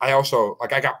I also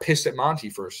like I got pissed at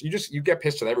Monty first. You get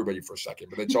pissed at everybody for a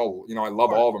second, but it's all I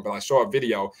love all of them. But I saw a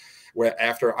video where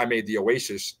after I made the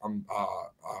Oasis,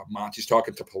 Monty's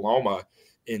talking to Paloma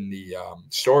in the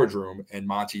storage room, and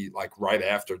Monty like right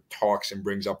after talks and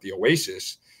brings up the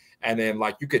Oasis, and then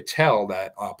like you could tell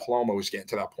that Paloma was getting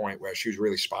to that point where she was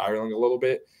really spiraling a little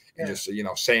bit and just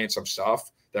saying some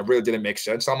stuff that really didn't make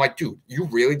sense. So I'm like, dude, you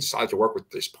really decided to work with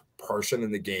this person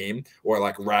in the game or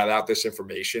like rat out this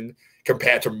information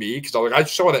compared to me? Because I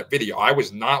saw that video. I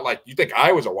was not like, you think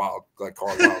I was a wild card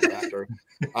factor.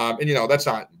 And that's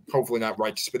not hopefully not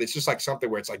righteous, but it's just like something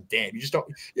where it's like, damn, you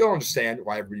don't understand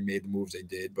why everybody made the moves they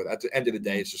did. But at the end of the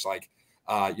day, it's just like,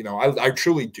 I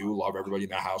truly do love everybody in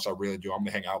that house. I really do. I'm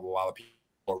gonna hang out with a lot of people.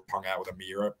 Hung out with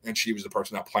Amira, and she was the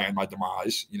person that planned my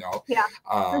demise. Yeah.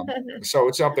 So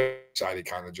it's something exciting,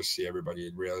 kind of just see everybody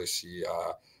and really see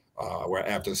where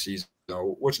after the season,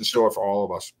 what's in store for all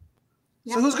of us.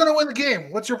 Yeah. So who's going to win the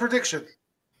game? What's your prediction?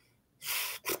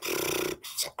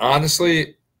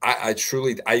 Honestly, I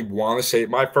want to say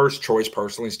my first choice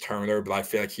personally is Turner, but I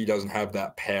feel like he doesn't have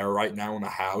that pair right now in the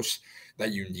house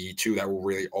that you need to, that will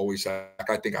really always have.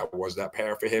 I think I was that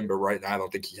pair for him, but right now I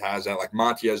don't think he has that. Like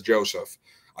Monty has Joseph.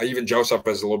 Even Joseph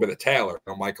has a little bit of Taylor.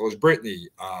 Michael is Brittany.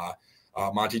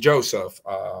 Monty Joseph.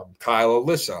 Kyle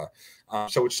Alyssa.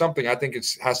 So it's something I think it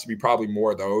has to be probably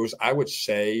more of those. I would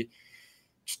say,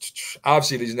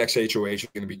 obviously, these next situations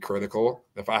are going to be critical.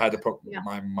 If I had to put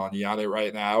my money on it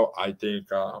right now, I think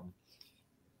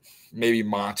maybe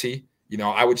Monty.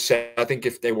 I would say I think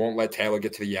if they won't let Taylor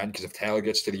get to the end, because if Taylor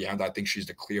gets to the end, I think she's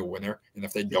the clear winner. And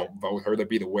if they don't vote her to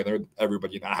be the winner,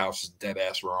 everybody in that house is dead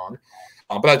ass wrong.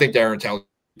 But I think Darren Taylor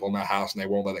people in that house, and they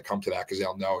won't let it come to that because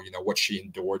they'll know, what she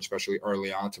endured, especially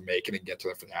early on, to make it and get to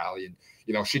the finale. And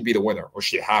she'd be the winner, or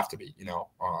she'd have to be.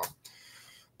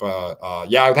 But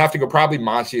I'd have to go probably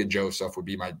Monty and Joseph would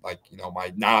be my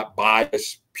my not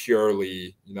bias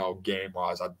purely game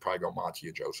wise. I'd probably go Monty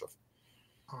and Joseph.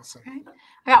 Awesome. Okay.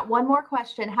 I got one more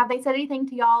question. Have they said anything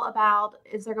to y'all about,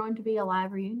 is there going to be a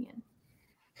live reunion?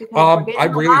 Because I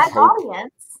really hope.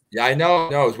 Audience. Yeah, I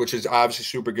know, which is obviously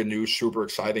super good news, super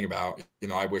exciting about.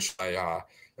 I wish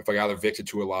if I got evicted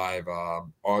to a live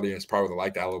audience, probably would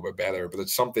like that a little bit better. But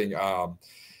it's something.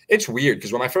 It's weird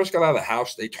because when I first got out of the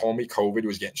house, they told me COVID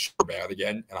was getting super bad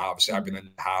again, and obviously I've been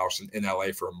in the house in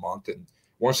LA for a month, and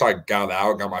once I got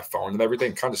out, got my phone and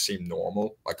everything, it kind of seemed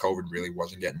normal. Like COVID really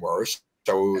wasn't getting worse.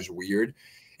 So it was weird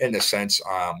in the sense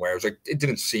where it was like, it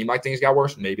didn't seem like things got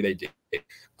worse. Maybe they did.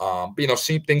 But,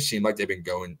 things seem like they've been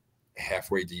going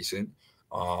halfway decent.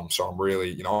 So I'm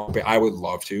really, I would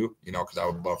love to, because I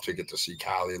would love to get to see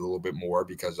Cali a little bit more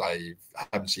because I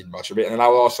haven't seen much of it. And then I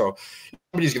would also,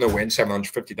 somebody's going to win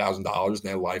 $750,000 and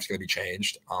their life's going to be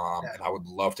changed. And I would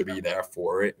love to be there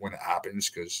for it when it happens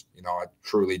because, I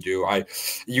truly do.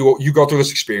 You go through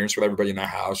this experience with everybody in that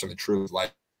house and it truly is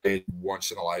like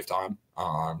once in a lifetime.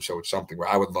 So it's something where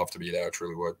I would love to be there. I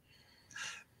truly would.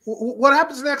 What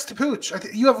happens next to Pooch?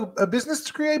 You have a business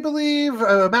degree, I believe,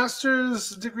 a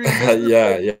master's degree.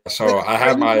 Yeah. So I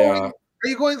have my. Are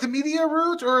you going the media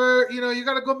route, or you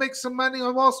got to go make some money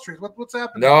on Wall Street? What's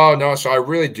happening? No. So I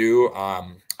really do.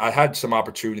 I had some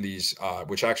opportunities,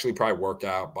 which actually probably worked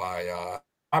out by.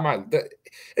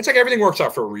 It's like everything works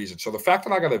out for a reason. So the fact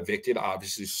that I got evicted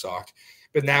obviously sucked.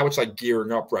 But now it's like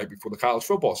gearing up right before the college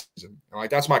football season. And like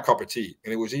that's my cup of tea.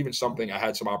 And it was even something I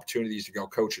had some opportunities to go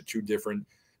coach at 2 different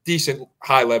decent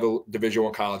high-level Division I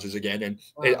colleges again. And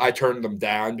I turned them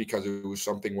down because it was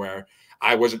something where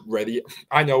I wasn't ready.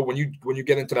 I know when you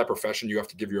get into that profession, you have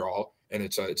to give your all. And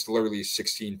it's literally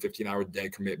 16, 15-hour day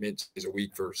commitment is a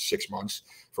week for 6 months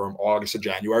from August to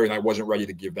January. And I wasn't ready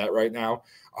to give that right now.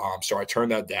 So I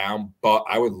turned that down. But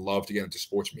I would love to get into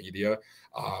sports media.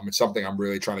 It's something I'm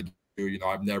really trying to do.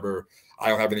 I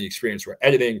don't have any experience with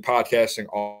editing, podcasting,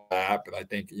 all that. But I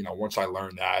think, once I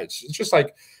learn that, it's just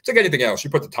like, it's like anything else. You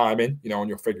put the time in, and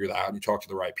you'll figure it out. And you talk to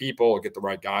the right people or get the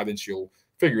right guidance, you'll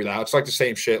figure it out. It's like the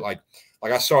same shit. Like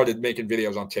I started making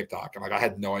videos on TikTok and I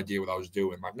had no idea what I was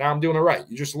doing. Like now I'm doing it right.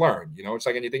 You just learn, it's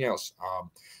like anything else.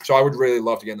 So I would really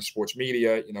love to get into sports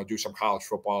media, do some college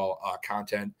football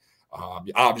content.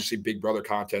 Obviously Big Brother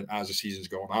content as the season's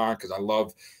going on because I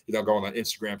love, going on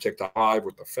Instagram, TikTok live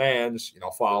with the fans,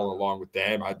 following along with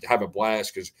them. I have a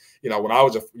blast because, when I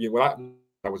was a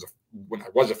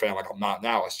fan, like I'm not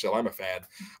now, I still am a fan.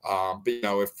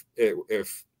 But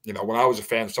if when I was a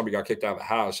fan, somebody got kicked out of the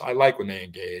house, I like when they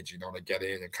engage, they get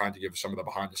in and kind of give some of the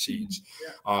behind the scenes.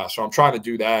 So I'm trying to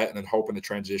do that and then hoping to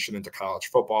transition into college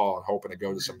football and hoping to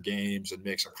go to some games and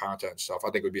make some content and stuff. I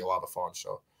think it would be a lot of fun.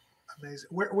 So. Amazing.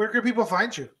 Where can people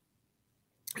find you?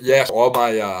 Yes, all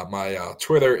my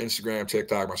Twitter, Instagram,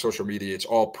 TikTok, my social media, it's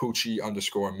all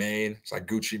Pucci_Maine. It's like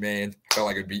Gucci Mane. I felt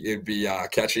like it'd be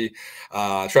catchy.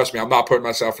 Trust me, I'm not putting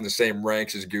myself in the same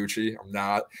ranks as Gucci. I'm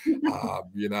not,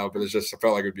 but it's just I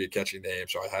felt like it'd be a catchy name,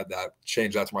 so I had that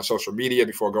change that to my social media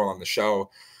before going on the show.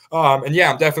 And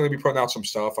yeah, I'm definitely be putting out some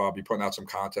stuff. I'll be putting out some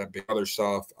content, big other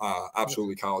stuff.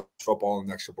 Absolutely college football in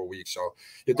the next couple of weeks. So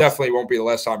it definitely won't be the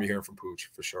last time you're hearing from Pooch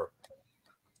for sure.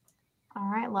 All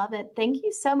right, love it. Thank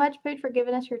you so much, Pooch, for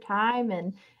giving us your time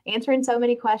and answering so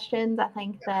many questions. I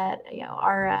think that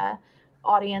our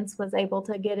audience was able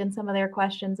to get in some of their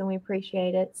questions, and we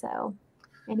appreciate it. So,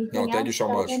 anything else? Thank you so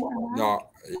much. No,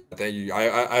 thank you. I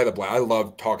had a blast. I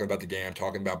love talking about the game,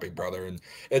 talking about Big Brother, and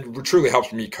it truly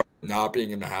helps me not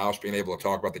being in the house, being able to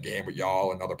talk about the game with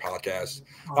y'all and other podcasts.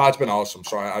 It's been awesome.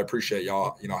 So I appreciate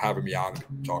y'all, having me on to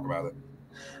talk about it.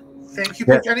 Thank you.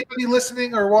 For anybody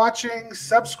listening or watching,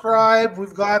 subscribe.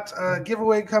 We've got a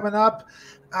giveaway coming up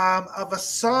of a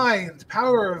signed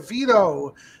Power of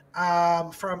Veto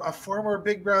from a former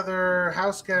Big Brother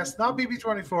house guest, not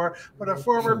BB24, but a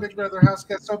former Big Brother house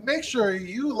guest. So make sure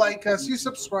you like us, you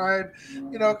subscribe,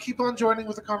 keep on joining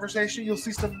with the conversation. You'll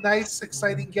see some nice,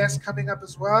 exciting guests coming up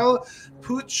as well.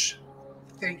 Pooch,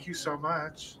 thank you so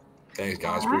much. Thanks,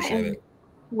 guys. Appreciate it.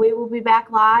 We will be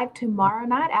back live tomorrow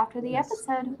night after the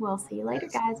episode. We'll see you later,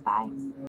 guys. Bye.